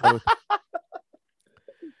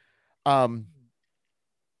 I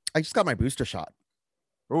just got my booster shot.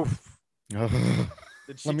 Oof.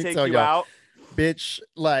 Did she take tell you out? Bitch,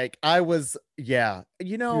 I was 2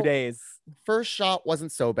 days. First shot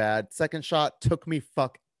wasn't so bad. Second shot took me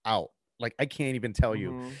fuck out. Like I can't even tell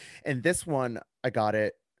you. Mm-hmm. And this one, I got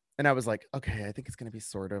it. And I was like, okay, I think it's gonna be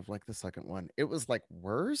sort of like the second one. It was like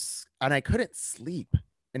worse, and I couldn't sleep.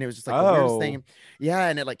 And it was just like the weirdest Oh, thing. Yeah,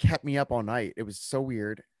 and it like kept me up all night. It was so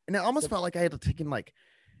weird. And it almost felt like I had taken like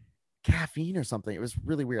caffeine or something. It was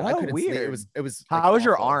really weird. I couldn't sleep. It was like how was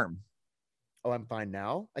your awful. arm? Oh, I'm fine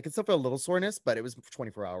now. I can still feel a little soreness, but it was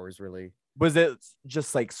 24 hours really. Was it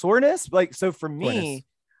just like soreness? Like, so for me,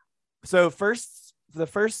 the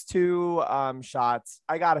first two shots,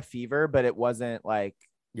 I got a fever, but it wasn't like,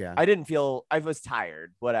 Yeah. I didn't feel, I was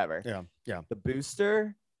tired, whatever. Yeah. Yeah. The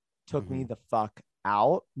booster took me Mhm. the fuck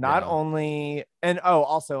out. Not Yeah. only, and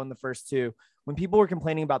also in the first two, when people were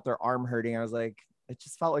complaining about their arm hurting, I was like, it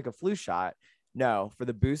just felt like a flu shot. No, for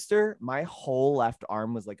the booster, my whole left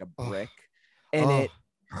arm was like a brick, and it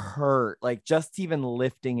hurt. Like just even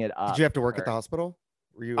lifting it up. Did you have to work at the hospital?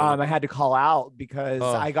 Were you? I had to call out because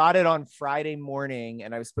I got it on Friday morning,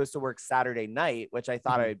 and I was supposed to work Saturday night, which I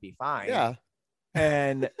thought I would be fine. Yeah.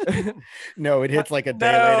 And no, it hits like a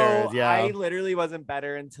day later. Yeah. I literally wasn't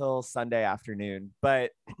better until Sunday afternoon,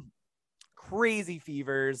 but crazy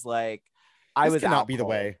fevers. Like I This was cannot out be the cold.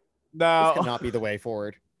 way. No, This cannot be the way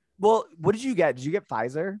forward. Well, what did you get? Did you get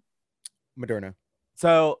Pfizer? Moderna.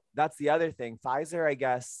 So that's the other thing. Pfizer, I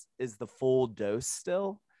guess, is the full dose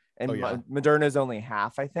still, and Moderna is only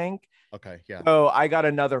half, I think. Okay, yeah. So I got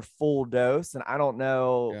another full dose, and I don't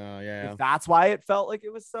know if that's why it felt like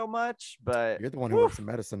it was so much. But you're the one who works in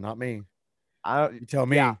medicine, not me. You tell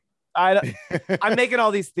me. Yeah, I'm making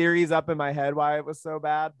all these theories up in my head why it was so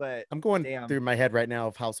bad, but I'm going through my head right now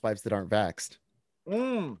of housewives that aren't vaxxed.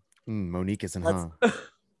 Monique isn't, huh?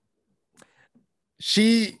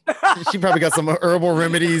 She probably got some herbal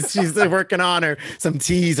remedies she's working on, or some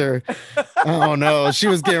teas, or oh no, she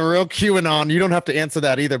was getting real QAnon. You don't have to answer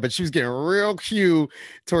that either, but she was getting real Q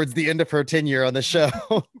towards the end of her tenure on the show.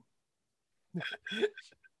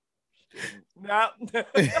 No,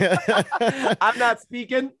 I'm not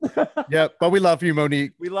speaking. Yep, but we love you,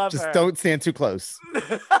 Monique. We love Just her. don't stand too close.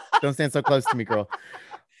 Don't stand so close to me, girl.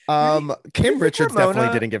 Kim Richards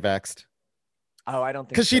definitely didn't get vaxxed. Oh, I don't think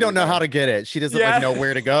because she don't know how to get it. She doesn't like know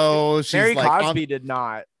where to go. She's Mary like, Cosby did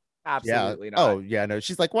not. Absolutely not. Oh yeah, no.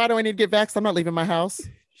 She's like, why do I need to get vaxxed? I'm not leaving my house.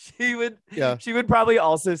 She would probably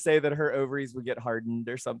also say that her ovaries would get hardened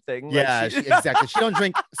or something. Yeah, exactly. She don't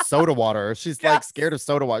drink soda water. She's like scared of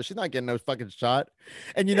soda water. She's not getting no fucking shot.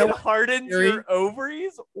 And you know what, hardens your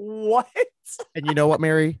ovaries? What? And you know what,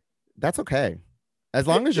 Mary? That's okay. As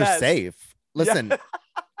long as you're safe. Listen,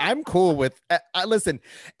 I'm cool with listen,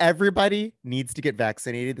 everybody needs to get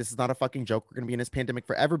vaccinated. This is not a fucking joke. We're gonna be in this pandemic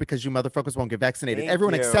forever because you motherfuckers won't get vaccinated.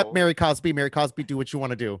 Everyone except Mary Cosby. Mary Cosby, do what you want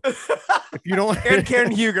to do. If you don't, and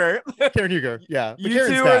Karen Huger. Karen Huger, yeah. You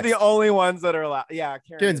two are the only ones that are allowed. Yeah,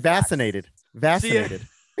 Karen's vaccinated. Vaccinated.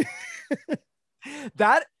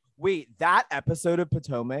 That episode of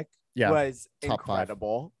Potomac was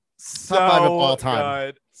incredible. Top 5 of all time.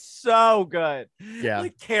 Good. So good. Yeah.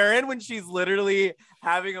 Like Karen, when she's literally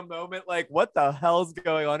having a moment, like, what the hell's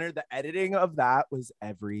going on here? The editing of that was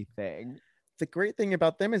everything. The great thing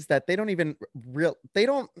about them is that they don't even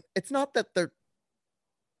it's not that they're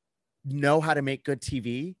know how to make good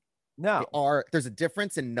TV. No. There's a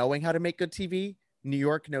difference in knowing how to make good TV. New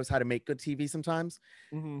York knows how to make good TV sometimes.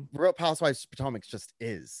 Real Housewives of Potomac just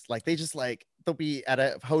is like, they'll be at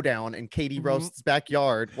a hoedown in Katie Roast's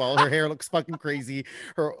backyard while her hair looks fucking crazy.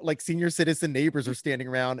 Her like senior citizen neighbors are standing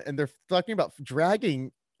around and they're talking about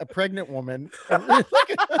dragging a pregnant woman.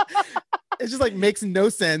 It just like makes no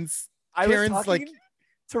sense. Karen's was talking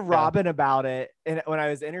to Robin about it, and when I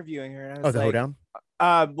was interviewing her, and I was the hoedown.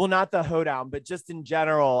 Well, not the hoedown, but just in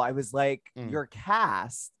general, I was like, your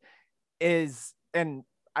cast is, and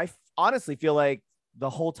I honestly feel like the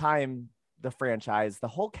whole time the franchise, the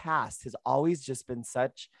whole cast has always just been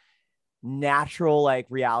such natural, like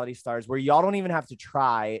reality stars where y'all don't even have to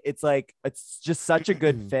try. It's like, it's just such a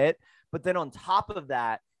good fit. But then on top of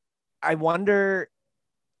that, I wonder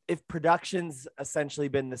if production's essentially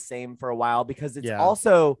been the same for a while, because it's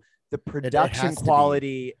also the production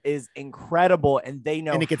quality is incredible, and they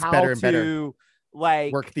know and it gets how better and to better.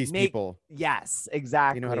 Like work these people. Yes,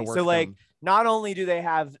 exactly. You know how to work so like them. Not only do they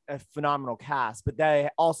have a phenomenal cast, but they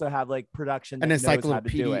also have like production that knows how to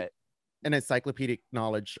do it. An encyclopedic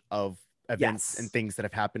knowledge of events and things that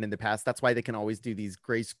have happened in the past. That's why they can always do these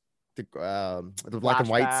the black and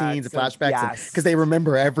white scenes, the flashbacks, because they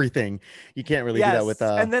remember everything. You can't really do that with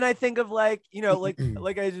and then I think of like, you know,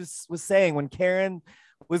 like I just was saying, when Karen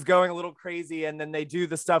was going a little crazy, and then they do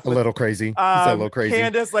the stuff with, a little crazy. A little crazy.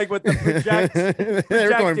 Candace, like with the they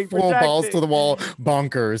were going full balls to the wall,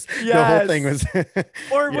 bonkers. The whole thing was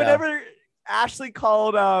or whenever Ashley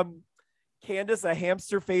called Candace a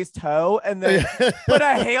hamster-faced hoe and then put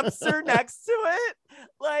a hamster next to it.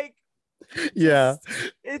 Like, yeah,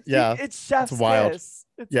 it's chef's wild. kiss.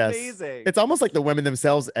 It's Yes. amazing. It's almost like the women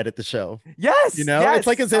themselves edit the show. Yes, You know, yes, it's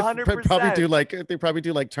like as if 100%. they probably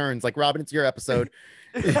do like turns. Like, Robin, it's your episode.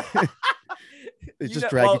 They just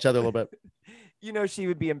drag each other a little bit. You know, she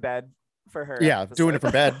would be in bed for her. Yeah, episode. doing it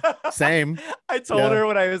from bed. Same. I told her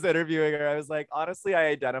when I was interviewing her, I was like, honestly, I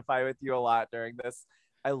identify with you a lot during this.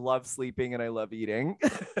 I love sleeping and I love eating.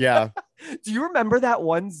 Yeah. Do you remember that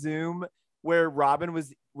one Zoom where Robin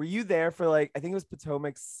were you there for like, I think it was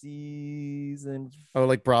Potomac season? Oh,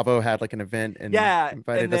 like Bravo had like an event and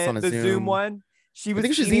invited us on a Zoom one. She was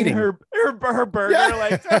eating her burger. Yeah.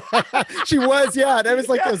 Like she was, yeah. And I was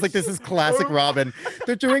like, this is classic Robin.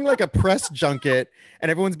 They're doing like a press junket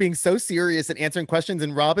and everyone's being so serious and answering questions.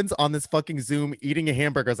 And Robin's on this fucking Zoom eating a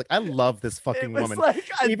hamburger. I was like, I love this fucking woman. Like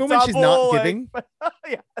even when she's not giving,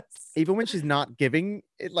 yes. Even when she's not giving,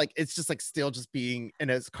 it's just like still just being in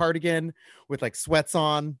a cardigan with like sweats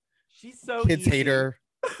on. She's so kids easy. hate her.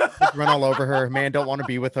 Kids run all over her. Man, don't want to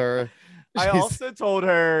be with her. I also told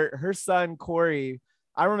her son Corey,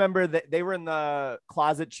 I remember that they were in the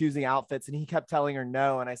closet choosing outfits and he kept telling her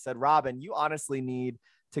no. And I said, Robin, you honestly need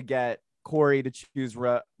to get Corey to choose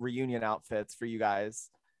reunion outfits for you guys.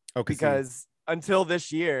 Okay, because until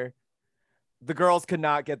this year, the girls could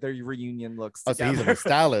not get their reunion looks together. So he's a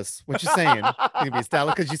stylist. What you saying? He's gonna be a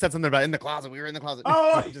stylist because you said something about in the closet. We were in the closet.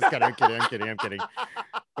 Oh, just kidding. I'm kidding.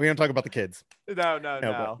 We don't talk about the kids.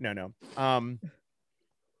 No.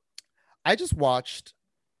 I just watched,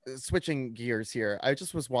 switching gears here. I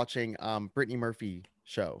just was watching Brittany Murphy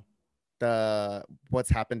show. What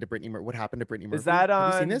happened to Brittany Murphy? Is that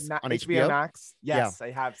have you seen this on HBO Max? Yes, yeah.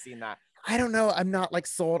 I have seen that. I don't know. I'm not like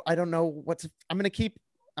sold. I don't know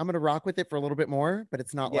I'm gonna rock with it for a little bit more, but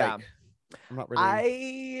it's not like I'm not really.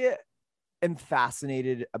 I am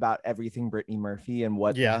fascinated about everything Brittany Murphy and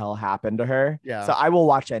what the hell happened to her. Yeah. So I will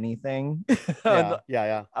watch anything about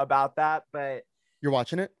that. But you're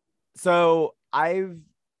watching it? So I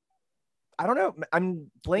don't know. I'm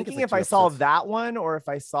blanking if I saw that one or if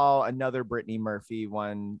I saw another Brittany Murphy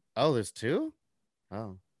one. Oh, there's two?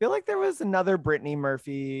 Oh. I feel like there was another Brittany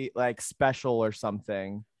Murphy like special or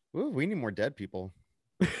something. Ooh, we need more dead people.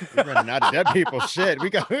 We're running out of dead people. Shit. We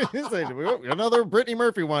got another Brittany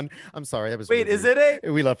Murphy one. I'm sorry. That was Wait, is it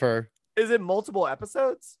we love her. Is it multiple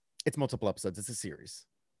episodes? It's multiple episodes. It's a series.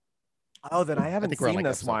 Oh, then I haven't seen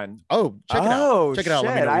this one. Oh, check it out. Check it out.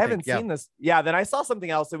 Let me know I haven't seen this. Yeah, then I saw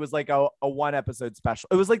something else. It was like a one episode special.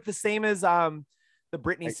 It was like the same as the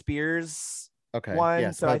Britney Spears one.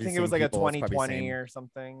 Yeah, so I think it was like a 2020 or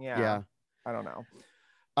something. Yeah. I don't know.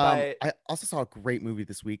 I also saw a great movie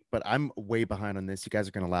this week, but I'm way behind on this. You guys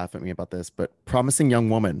are gonna laugh at me about this, but Promising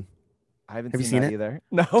Young Woman. I haven't seen that either.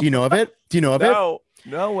 No. Do you know of it?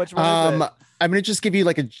 No. Which one is it? I'm gonna just give you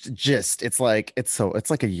like a gist. It's like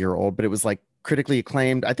a year old, but it was like critically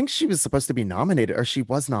acclaimed. I think she was supposed to be nominated, or she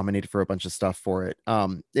was nominated for a bunch of stuff for it.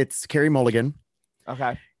 It's Carey Mulligan.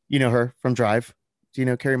 Okay. You know her from Drive. Do you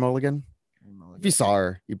know Carey Mulligan? If you saw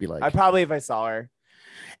her, you'd be like, if I saw her.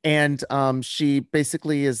 And she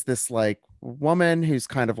basically is this like woman who's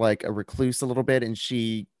kind of like a recluse a little bit, and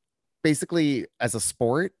she basically, as a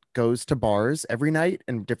sport, goes to bars every night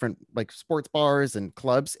and different like sports bars and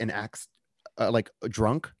clubs and acts like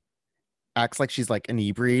drunk, acts like she's like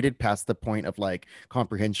inebriated past the point of like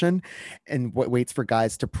comprehension, and waits for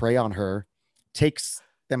guys to prey on her, takes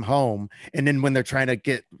them home, and then when they're trying to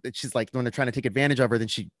take advantage of her, then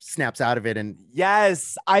she snaps out of it. And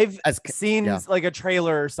yes, I've seen like a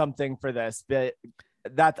trailer or something for this, but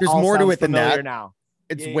there's more to it than that. Now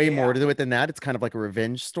it's way more to it than that. It's kind of like a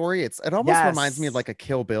revenge story. It almost reminds me of like a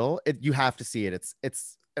Kill Bill. You have to see it.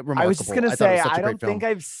 It's remarkable. I was just gonna say I don't think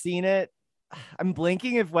I've seen it. I'm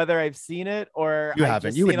blinking whether I've seen it or you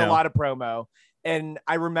haven't. You seen a lot of promo. And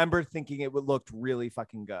I remember thinking it looked really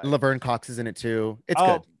fucking good. Laverne Cox is in it too. It's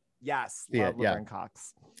good. Yes. Love Laverne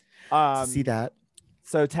Cox. See that.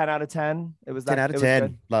 So 10 out of 10. It was 10 out of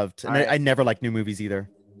 10. Loved. And I never like new movies either.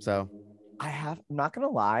 So I'm not going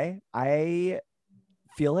to lie. I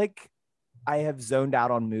feel like I have zoned out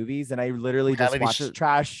on movies and I literally just watch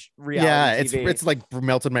trash reality TV. It's like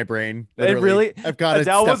melted my brain. Literally. It really? I've got to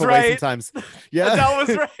step away sometimes. Yeah. Adele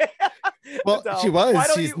was right. Well, Adele. She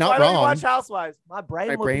was. She's not wrong. You watch Housewives? My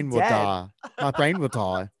brain will die. My brain will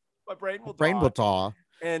die. My brain will die.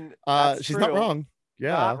 And she's not wrong.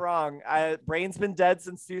 Yeah, not wrong. Brain's been dead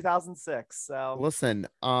since 2006. So listen,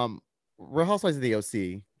 Real Housewives of the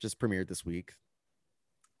OC just premiered this week.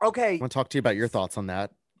 Okay, I want to talk to you about your thoughts on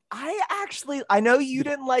that. I know you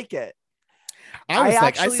didn't like it. I was like, I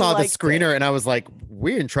actually saw the liked screener it. and I was like,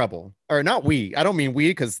 we're in trouble. Or not we. I don't mean we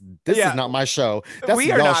because this is not my show. That's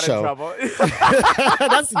We are y'all not in show. trouble.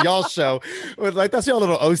 That's y'all show. Like that's y'all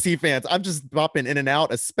little OC fans. I'm just bopping in and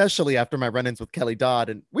out, especially after my run-ins with Kelly Dodd.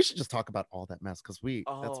 And we should just talk about all that mess because we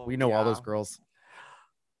know all those girls.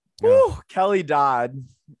 Woo, Kelly Dodd.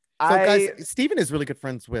 So guys, Steven is really good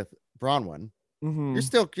friends with Bronwyn. Mm-hmm. You're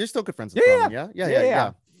still good friends with Bronwyn,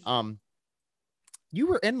 yeah. You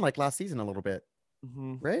were in like last season a little bit,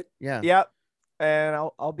 right? Yeah. Yep. And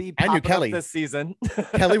I'll be I knew Kelly this season.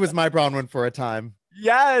 Kelly was my Bronwyn for a time.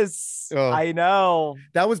 Yes, I know.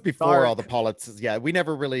 That was before all the politics. Yeah, we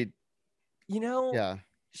never really. Yeah.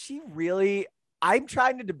 She really. I'm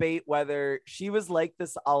trying to debate whether she was like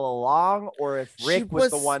this all along or if Rick was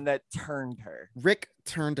the one that turned her. Rick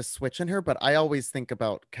turned a switch in her, but I always think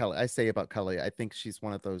about Kelly. I say about Kelly, I think she's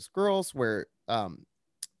one of those girls where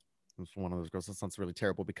one of those girls that sounds really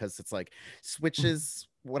terrible because it's like switches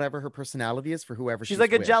whatever her personality is for whoever she's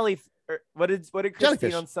like a with. jelly. What did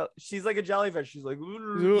Christine on? She's like a jellyfish. She's like,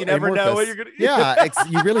 you never know what you're gonna. Yeah,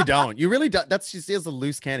 you really don't. You really don't. She is a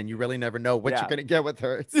loose cannon. You really never know what you're gonna get with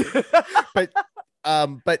her.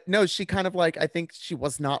 But no, she kind of like I think she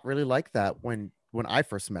was not really like that when I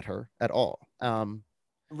first met her at all.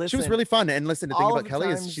 She was really fun. And listen, the thing about Kelly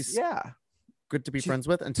is she's good to be friends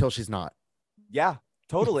with until she's not. Yeah.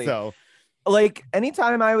 Totally. So, like,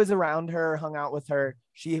 anytime I was around her, hung out with her,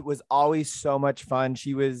 she was always so much fun.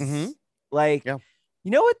 She was like,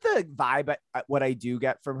 you know what the vibe, what I do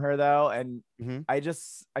get from her though, and I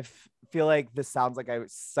feel like this sounds like I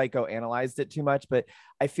psychoanalyzed it too much, but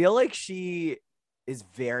I feel like she is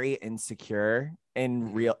very insecure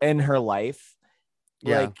in her life.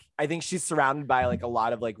 Like, I think she's surrounded by like a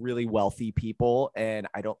lot of like really wealthy people, and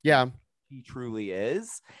I don't think she truly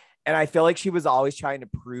is. And I feel like she was always trying to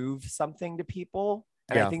prove something to people.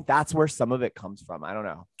 And I think that's where some of it comes from. I don't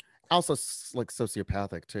know. Also like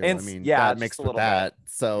sociopathic too. And, I mean, that makes for that.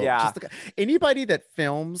 Bit. So just anybody that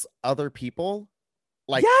films other people,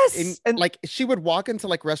 like, like she would walk into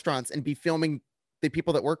like restaurants and be filming the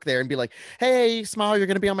people that work there and be like, hey, smile, you're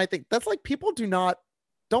going to be on my thing. That's like, people don't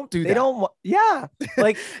do that. They don't. Yeah.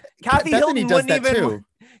 Like Kathy Hilton does wouldn't that even, too.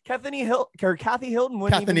 Kathy Hilton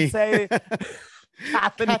wouldn't even say,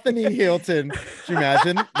 Kathy Hilton. Could you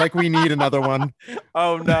imagine? Like, we need another one.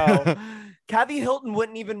 Oh no. Kathy Hilton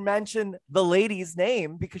wouldn't even mention the lady's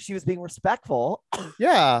name because she was being respectful.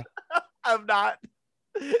 Yeah. I'm not.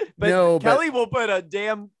 But Kelly will put a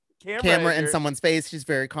damn camera in someone's face. She's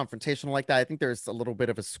very confrontational like that. I think there's a little bit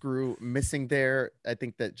of a screw missing there. I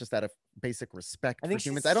think that just out of basic respect for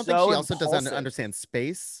humans. I don't think she also doesn't understand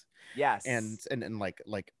space. Yes. And like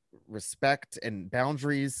respect and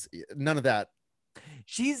boundaries. None of that.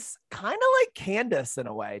 She's kind of like Candace in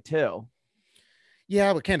a way too.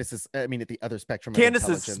 Yeah, but Candace is, I mean, at the other spectrum. Candace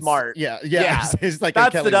is smart. Yeah. It's like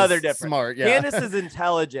that's the other difference. Smart. Yeah. Candace is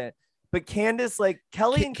intelligent, but Candace, like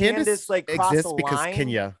Kelly and Candace like cross a line. Because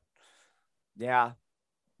Kenya. Yeah.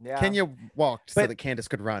 Kenya walked so that Candace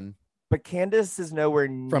could run. But Candace is nowhere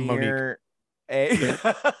from near Monique.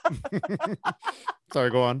 Sorry,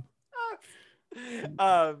 go on.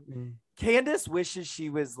 Candace wishes she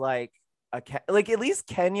was like like at least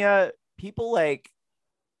Kenya. People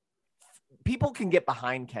can get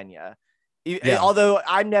behind Kenya. Although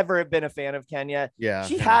I've never been a fan of Kenya. Yeah,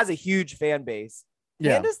 she has a huge fan base.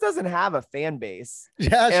 Yeah. Candace doesn't have a fan base.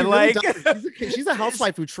 Yeah, she really does. She's a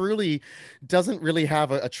housewife who truly doesn't really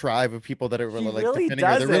have a tribe of people that are really like defending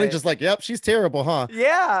her. They're really just like, yep, she's terrible, huh?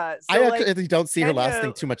 Yeah. So I actually don't see her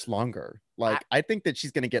lasting too much longer. Like, I think that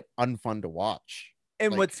she's gonna get unfun to watch.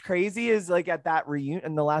 And what's crazy is like at that reunion,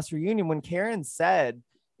 in the last reunion, when Karen said,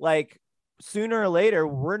 like, sooner or later,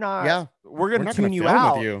 we're gonna tune you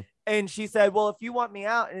out. And she said, well, if you want me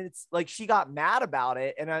out, and it's like she got mad about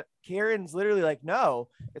it. And Karen's literally like, no,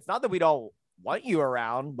 it's not that we don't want you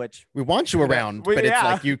around, which we want you around, but it's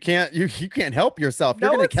like you can't help yourself. You're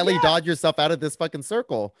gonna Kelly Dodd yourself out of this fucking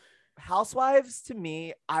circle. Housewives, to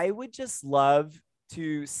me, I would just love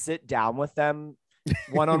to sit down with them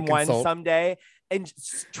one-on-one someday. And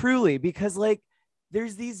truly, because like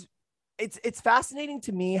there's these, it's fascinating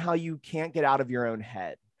to me how you can't get out of your own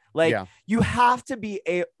head. Like you have to be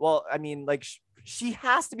she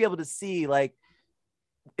has to be able to see, like,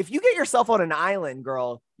 if you get yourself on an island,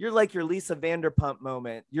 girl, you're like your Lisa Vanderpump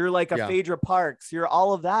moment. You're like a Phaedra Parks. You're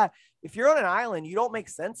all of that. If you're on an island, you don't make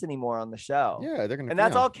sense anymore on the show. Yeah, they're gonna. And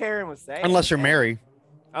that's all Karen was saying. Unless you're Mary.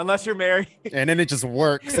 Unless you're Mary. And then it just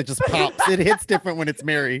works. It just pops. It hits different when it's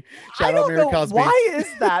Mary. Shout out Mary Cosby. Why is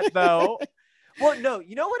that though? Well, no,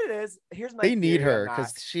 you know what it is? Here's my They need her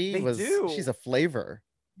because she's a flavor.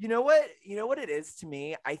 You know what? You know what it is to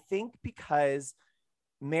me? I think because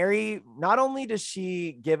Mary, not only does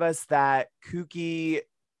she give us that kooky,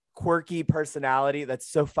 quirky personality that's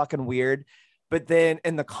so fucking weird, but then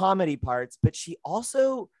in the comedy parts, but she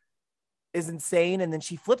also is insane. And then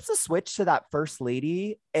she flips a switch to that first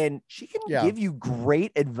lady and she can give you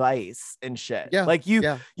great advice and shit. Yeah. Like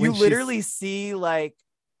you literally see like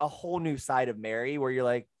a whole new side of Mary where you're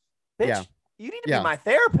like, bitch, you need to be my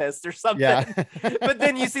therapist or something. Yeah. But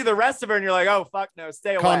then you see the rest of her and you're like, oh, fuck no,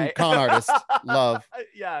 stay away. Con artist. Love.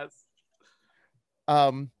 Yes.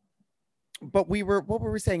 But what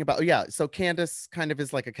were we saying about? Oh, yeah. So Candace kind of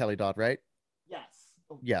is like a Kelly Dodd, right? Yes.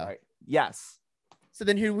 Oh, yeah. Right. Yes. So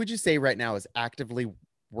then who would you say right now is actively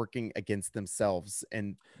working against themselves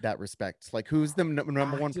in that respect? Like who's the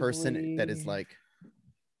number one person that is like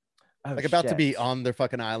about to be on their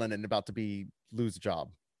fucking island and about to lose a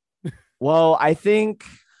job? Well, I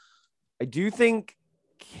do think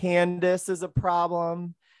Candace is a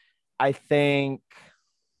problem. I think,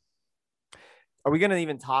 are we going to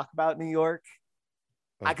even talk about New York?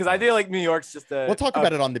 Because I feel like New York's just we'll talk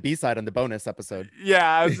about it on the B-side on the bonus episode. Yeah,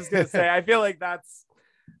 I was just going to say, I feel like that's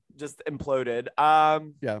just imploded.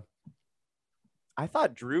 Yeah. I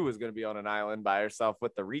thought Drew was going to be on an island by herself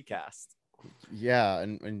with the recast. Yeah,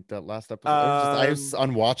 and the last episode, it was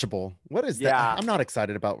unwatchable. What is that? I'm not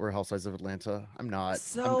excited about Real Housewives of Atlanta. I'm not.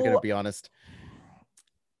 I'm going to be honest.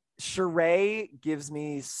 Sheree gives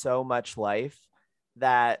me so much life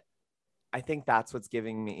that I think that's what's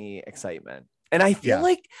giving me excitement. And I feel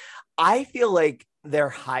like they're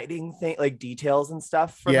hiding things like details and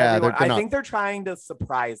stuff from everyone. I think they're trying to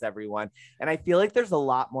surprise everyone. And I feel like there's a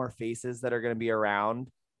lot more faces that are going to be around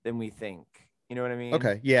than we think. You know what I mean?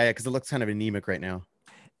 Okay. Yeah. Because it looks kind of anemic right now.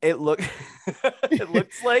 It looks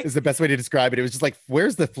like is the best way to describe it. It was just like,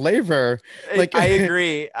 where's the flavor? Like I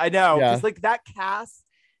agree. I know. Because like that cast,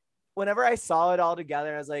 whenever I saw it all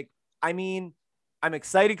together, I was like, I mean, I'm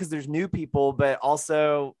excited because there's new people, but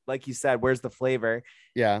also, like you said, where's the flavor?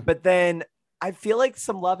 Yeah. But then I feel like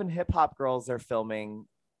some Love and Hip Hop girls are filming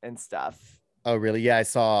and stuff. Oh, really? Yeah, I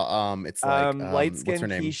saw. It's like light skin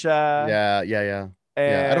Keisha. Yeah.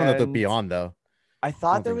 I don't know if they'll be on though. I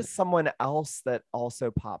thought there was someone else that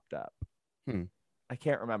also popped up. I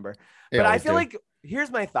can't remember. But I feel like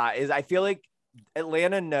here's my thought: is I feel like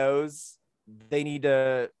Atlanta knows they need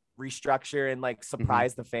to restructure and like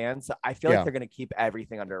surprise the fans. So I feel like they're going to keep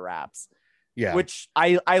everything under wraps. Yeah. Which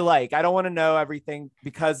I like. I don't want to know everything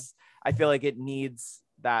because I feel like it needs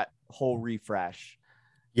that whole refresh.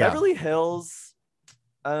 Yeah. Beverly Hills.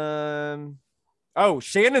 Shannon's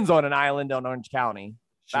on an island on Orange County.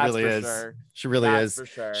 She really is. Sure. She really is. For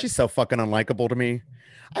sure. She's so fucking unlikable to me.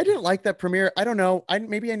 I didn't like that premiere. I don't know.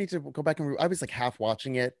 Maybe I need to go back and I was like half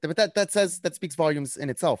watching it, but that speaks volumes in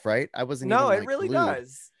itself, right? I wasn't. No, even, it really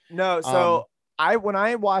does. No, so when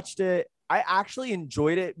I watched it, I actually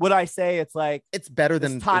enjoyed it. Would I say it's like it's better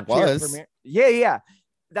than top it was? Premiere? Yeah.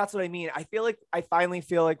 That's what I mean. I finally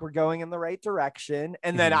feel like we're going in the right direction.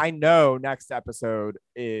 And then I know next episode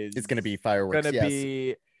it's going to be fireworks.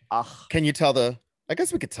 Can you tell I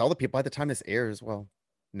guess we could tell the people by the time this airs. Well,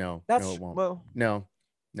 no, it won't. Well, no,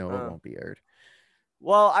 it won't be aired.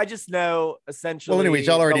 Well, I just know essentially. Well, anyways,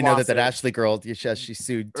 y'all already know that Ashley girl, she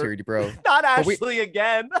sued Terry DeBro. Not Ashley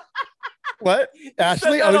again. What?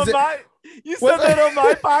 Ashley? You said that on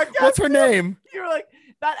my podcast. What's her name? You were like,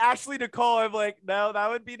 not Ashley Nicole. I'm like, no, that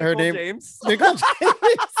would be Nicole James. Nicole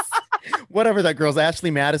James. Whatever that girl's,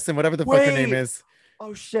 Ashley Madison, whatever the fuck her name is.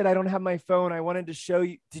 Oh, shit. I don't have my phone. I wanted to show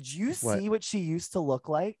you. Did you see what she used to look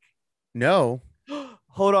like? No.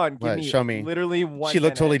 Hold on. Show me. Literally one She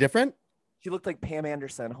looked totally different? She looked like Pam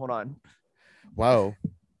Anderson. Hold on. Whoa.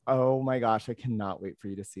 Oh my gosh. I cannot wait for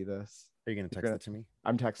you to see this. Are you going to text it to me?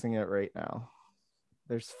 I'm texting it right now.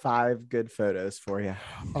 There's 5 good photos for you.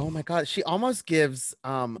 Oh my God. She almost gives,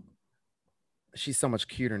 she's so much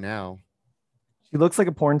cuter now. She looks like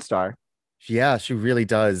a porn star. Yeah, she really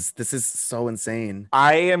does. This is so insane.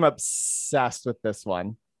 I am obsessed with this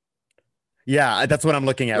one. Yeah, that's what I'm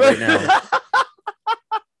looking at right now.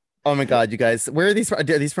 Oh my God, you guys. Where are these from? Are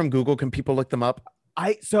these from Google? Can people look them up?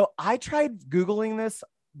 I tried Googling this,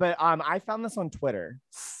 but I found this on Twitter.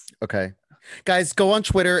 Okay. Guys, go on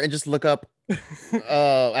Twitter and just look up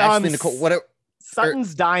Ashley Nicole. Whatever.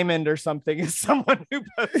 Sutton's Diamond or something is someone who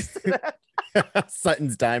posted that.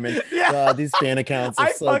 Sutton's Diamond. Yeah. These fan accounts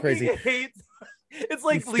are so crazy. It's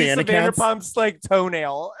like these Lisa Vanderpump's like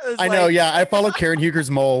toenail. I know. Yeah. I follow Karen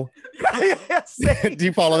Huger's mole. Do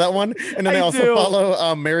you follow that one? And then I also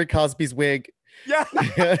follow Mary Cosby's wig. Yeah.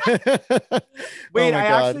 Wait, I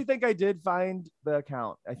actually think I did find the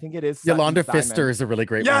account. I think it is Yolanda Pfister is a really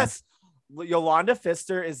great one. Yolanda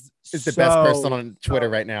Pfister is the best person on Twitter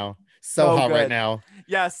right now. So hot good. Right now.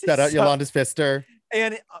 Yes. Shout out Yolanda Pfister.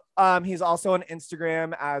 And he's also on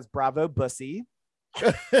Instagram as Bravo Bussy.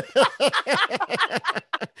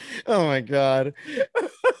 Oh my God.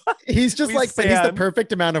 He's just he's the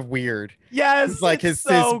perfect amount of weird. Yes. It's like his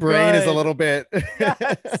brain is a little bit.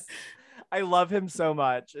 Yes. I love him so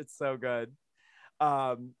much. It's so good.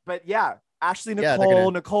 But yeah, Ashley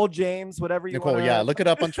Nicole James, whatever you want. Yeah, look it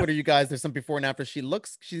up on Twitter, you guys. There's some before and after. She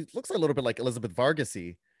looks a little bit like Elizabeth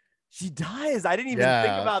Vargasy. She does. I didn't even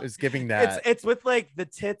think about it's giving that. It's with like the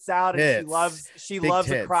tits out, and she loves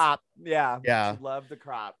a crop. Yeah. She loved the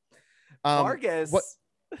crop. Vargas.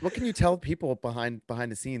 What can you tell people behind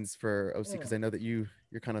the scenes for OC? Because I know that you're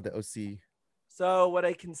kind of the OC. So what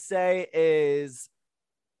I can say is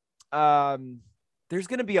there's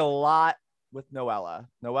gonna be a lot with Noella.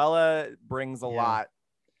 Noella brings a lot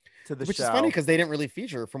to the show. Which is funny because they didn't really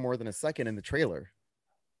feature her for more than a second in the trailer.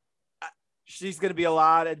 She's going to be a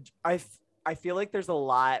lot. I feel like there's a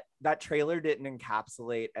lot. That trailer didn't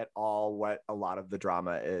encapsulate at all what a lot of the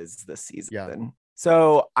drama is this season. Yeah.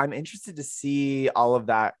 So I'm interested to see all of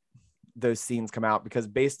those scenes come out, because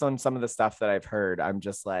based on some of the stuff that I've heard, I'm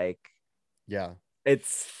just like,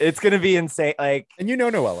 it's going to be insane. Like, and you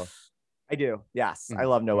know Noella. I do. Yes. I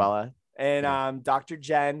love Noella. And Dr.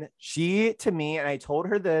 Jen, she, to me, and I told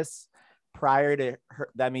her this prior to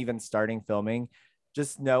them even starting filming,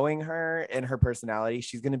 just knowing her and her personality,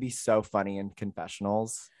 she's going to be so funny in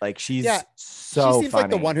confessionals. Like she seems like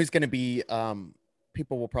the one who's going to be,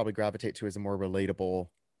 people will probably gravitate to as a more relatable.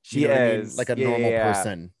 She is like a normal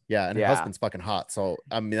person. Yeah. And her husband's fucking hot. So,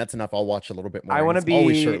 I mean, that's enough. I'll watch a little bit more. I want to be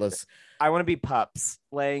always shirtless. I want to be Pups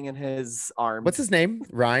laying in his arms. What's his name?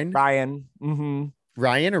 Ryan? Ryan. Mm-hmm.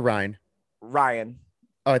 Ryan or Ryan? Ryan.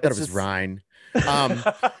 Oh, I thought it was Ryan.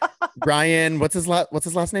 Ryan, what's his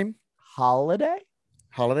last name? Holiday.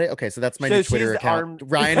 Okay, so that's my new Twitter account.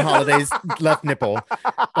 Ryan Holiday's left nipple.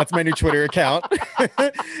 That's my new Twitter account.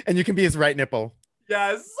 And you can be his right nipple.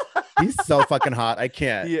 Yes. He's so fucking hot. I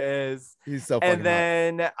can't. He is. He's so fucking hot.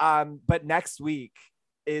 And then but next week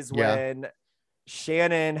is when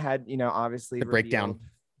Shannon had, obviously the breakdown.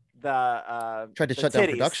 Tried to shut down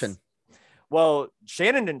production. Well,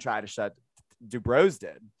 Shannon didn't try to shut. Dubrow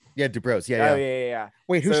did. Yeah, Dubrow. Yeah. Oh, yeah.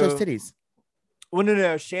 Wait, who shows titties? Well,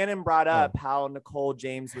 no. Shannon brought up how Nicole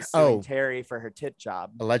James was suing Terry for her tit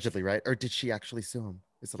job. Allegedly, right? Or did she actually sue him?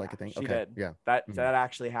 Is it like a thing? She did. Yeah. That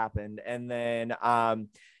actually happened. And then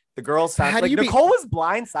the girls sound like Nicole was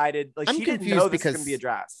blindsided. Like, she didn't know this was going to be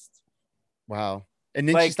addressed. Wow. And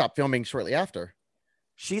then she stopped filming shortly after.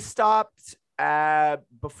 She stopped right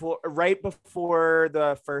before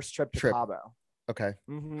the first trip to Cabo. Okay.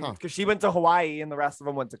 Because she went to Hawaii and the rest of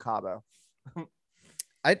them went to Cabo.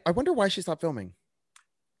 I wonder why she stopped filming.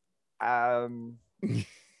 I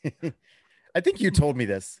think you told me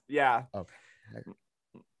this. Yeah. Okay.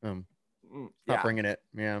 Not bringing it.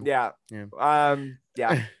 Yeah.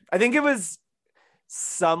 I think it was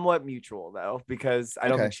somewhat mutual though, because I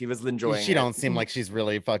don't think she was enjoying She don't seem like she's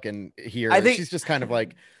really fucking here. I think she's just kind of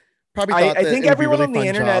like probably. I think everyone on the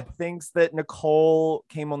internet thinks that Nicole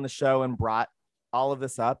came on the show and brought all of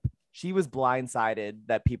this up. She was blindsided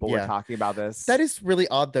that people were talking about this. That is really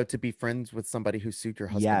odd, though, to be friends with somebody who sued your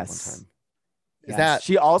husband one time. Is that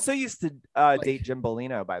she also used to date Jim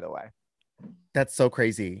Bellino, by the way? That's so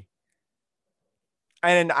crazy.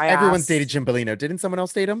 And everyone's dated Jim Bellino. Didn't someone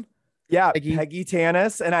else date him? Yeah, Peggy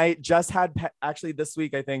Tanis. And I just had actually this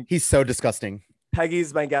week, I think. He's so disgusting.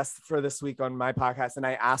 Peggy's my guest for this week on my podcast, and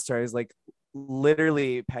I asked her, I was like,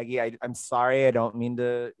 literally, Peggy, I'm sorry, I don't mean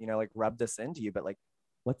to, rub this into you, but like,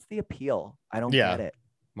 what's the appeal? I don't get it.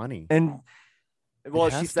 Money. And well,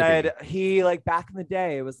 she said he, like, back in the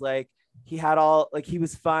day, it was like he had all, like, he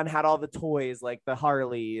was fun, had all the toys, like the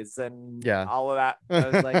Harleys and all of that. I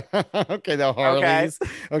was like, okay, the Harleys.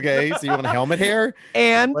 Okay, so you want a helmet hair?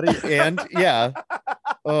 And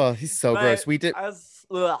oh, he's so gross. We did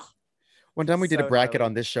one time we did a bracket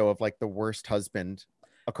on this show of like the worst husband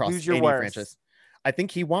across any franchise. I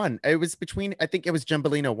think he won. It was between, I think it was Jim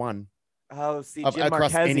Bellino won. Oh, see, Jim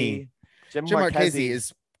Marchese. Jim Marchese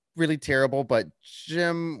is really terrible, but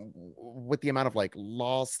Jim, with the amount of like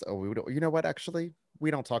lost, you know what? Actually, we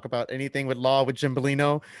don't talk about anything with law with Jim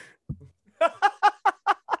Bellino.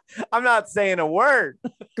 I'm not saying a word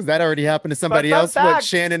because that already happened to somebody else. What,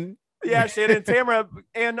 Shannon? Yeah, Shannon and Tamara.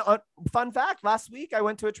 And fun fact: last week I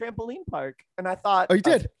went to a trampoline park, and I thought, oh, you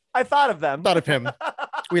did? I thought of them. Thought of him.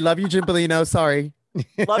 We love you, Jim Bellino. Sorry.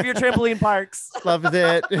 Love your trampoline parks. Love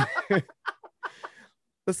it.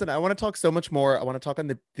 Listen, I want to talk so much more. I want to talk on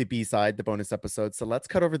the B side, the bonus episode. So let's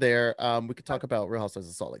cut over there. We could talk about Real Housewives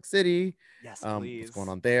of Salt Lake City. Yes, please. What's going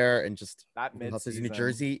on there, and just that Real Housewives of mid-season. New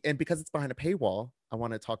Jersey. And because it's behind a paywall, I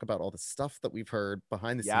want to talk about all the stuff that we've heard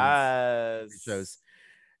behind the scenes shows.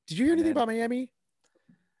 Did you hear anything about Miami?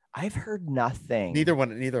 I've heard nothing.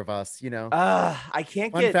 Neither of us, I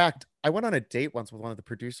can't Fun fact, I went on a date once with one of the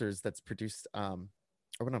producers that's produced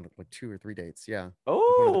I went on like 2 or 3 dates. Yeah.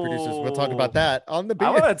 Oh, one of the producers. We'll talk about that on the B.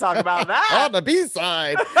 I want to talk about that on the B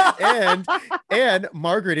side. and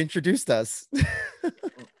Margaret introduced us.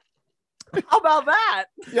 How about that?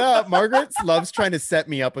 Yeah, Margaret loves trying to set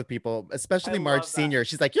me up with people, especially Marge Senior.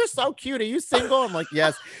 She's like, "You're so cute. Are you single?" I'm like,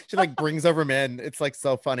 "Yes." She like brings over men. It's like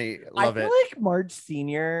so funny. Love it. I feel like Marge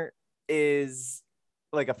Senior is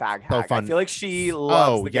like a fag hack. Fun. I feel like she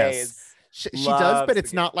loves the gays. She does, but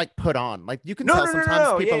it's not like put on. Like you can tell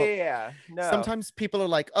sometimes people. No. Sometimes people are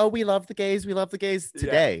like, "Oh, we love the gays. We love the gays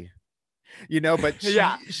today." But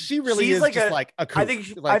she really is like just like a kook.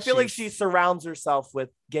 I feel like she surrounds herself with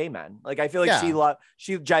gay men. Like I feel like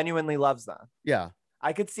she genuinely loves them. Yeah,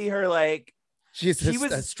 I could see her like she has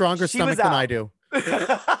a stronger stomach than I do.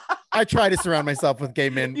 I try to surround myself with gay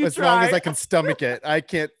men long as I can stomach it. I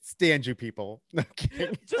can't stand you people.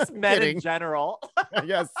 Just men in general.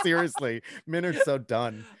 Yeah, seriously, men are so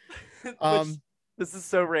done. This is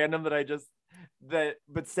so random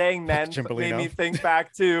but saying men made me think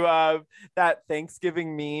back to that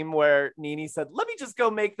Thanksgiving meme where Nene said, "Let me just go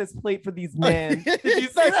make this plate for these men." Did you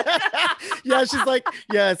say that? Yeah, she's like,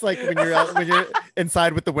 it's like when you're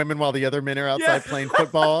inside with the women while the other men are outside playing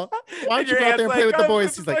football. Why don't you go out there and play with the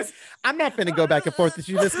boys? She's like, "I'm not gonna go back and forth with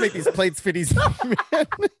you. Let's make these plates for these men."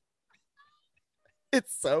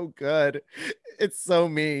 It's so good. It's so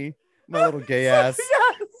me, my little gay ass.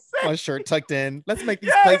 My shirt tucked in. Let's make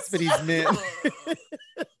these plates for these men.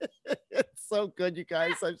 It's so good, you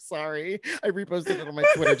guys. I'm sorry. I reposted it on my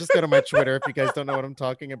Twitter. Just go to my Twitter if you guys don't know what I'm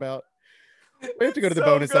talking about. We have to go to the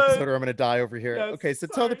bonus episode or I'm going to die over here. Yes, okay, so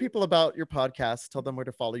tell the people about your podcast. Tell them where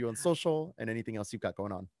to follow you on social and anything else you've got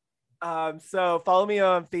going on. So follow me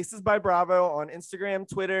on Faces by Bravo on Instagram,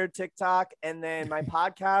 Twitter, TikTok, and then my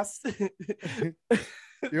podcast.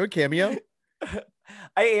 You're a Cameo?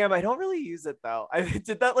 I am. I don't really use it though. I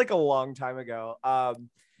did that like a long time ago.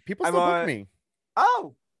 People still book me.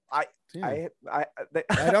 Oh, I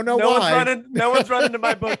don't know why. No one's running to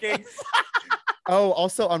my bookings. Oh,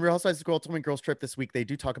 also on Real Housewives of Girls Told Me Girls Trip this week, they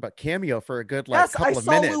do talk about Cameo for a good couple of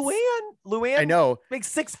minutes. Luann, I know, makes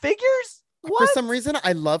 6 figures. What? For some reason,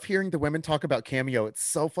 I love hearing the women talk about Cameo. It's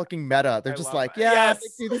so fucking meta. They're just like, they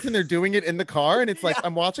do this and they're doing it in the car. And it's like,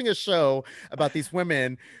 I'm watching a show about these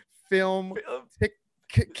women film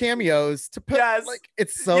cameos to put like,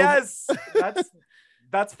 it's so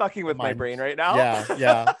that's fucking with my brain right now.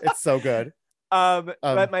 Yeah, it's so good. But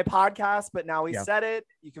my podcast, but now we said it,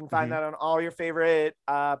 you can find that on all your favorite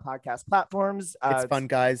podcast platforms. It's fun,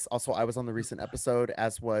 guys. Also, I was on the recent episode,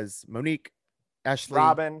 as was Monique, Ashley,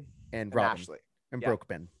 Robin and Ashley and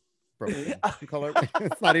Brokeman. Color.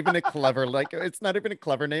 It's not even a clever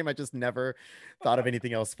name. I just never thought of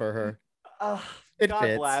anything else for her. God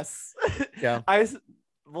fits. Bless. Yeah.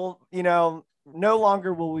 No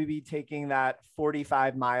longer will we be taking that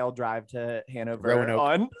 45-mile drive to Hanover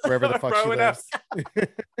Roanoke, wherever the fuck she lives.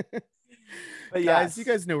 But guys, you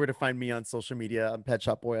guys know where to find me on social media. I'm Pet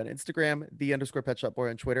Shop Boy on Instagram, _Pet Shop Boy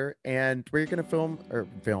on Twitter, and we're gonna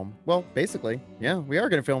film. Well, basically, we are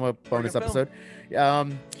gonna film a bonus episode.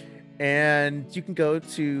 And you can go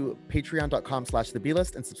to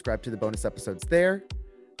patreon.com/theblist and subscribe to the bonus episodes there.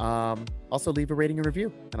 Also leave a rating and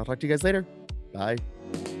review, and I'll talk to you guys later. Bye.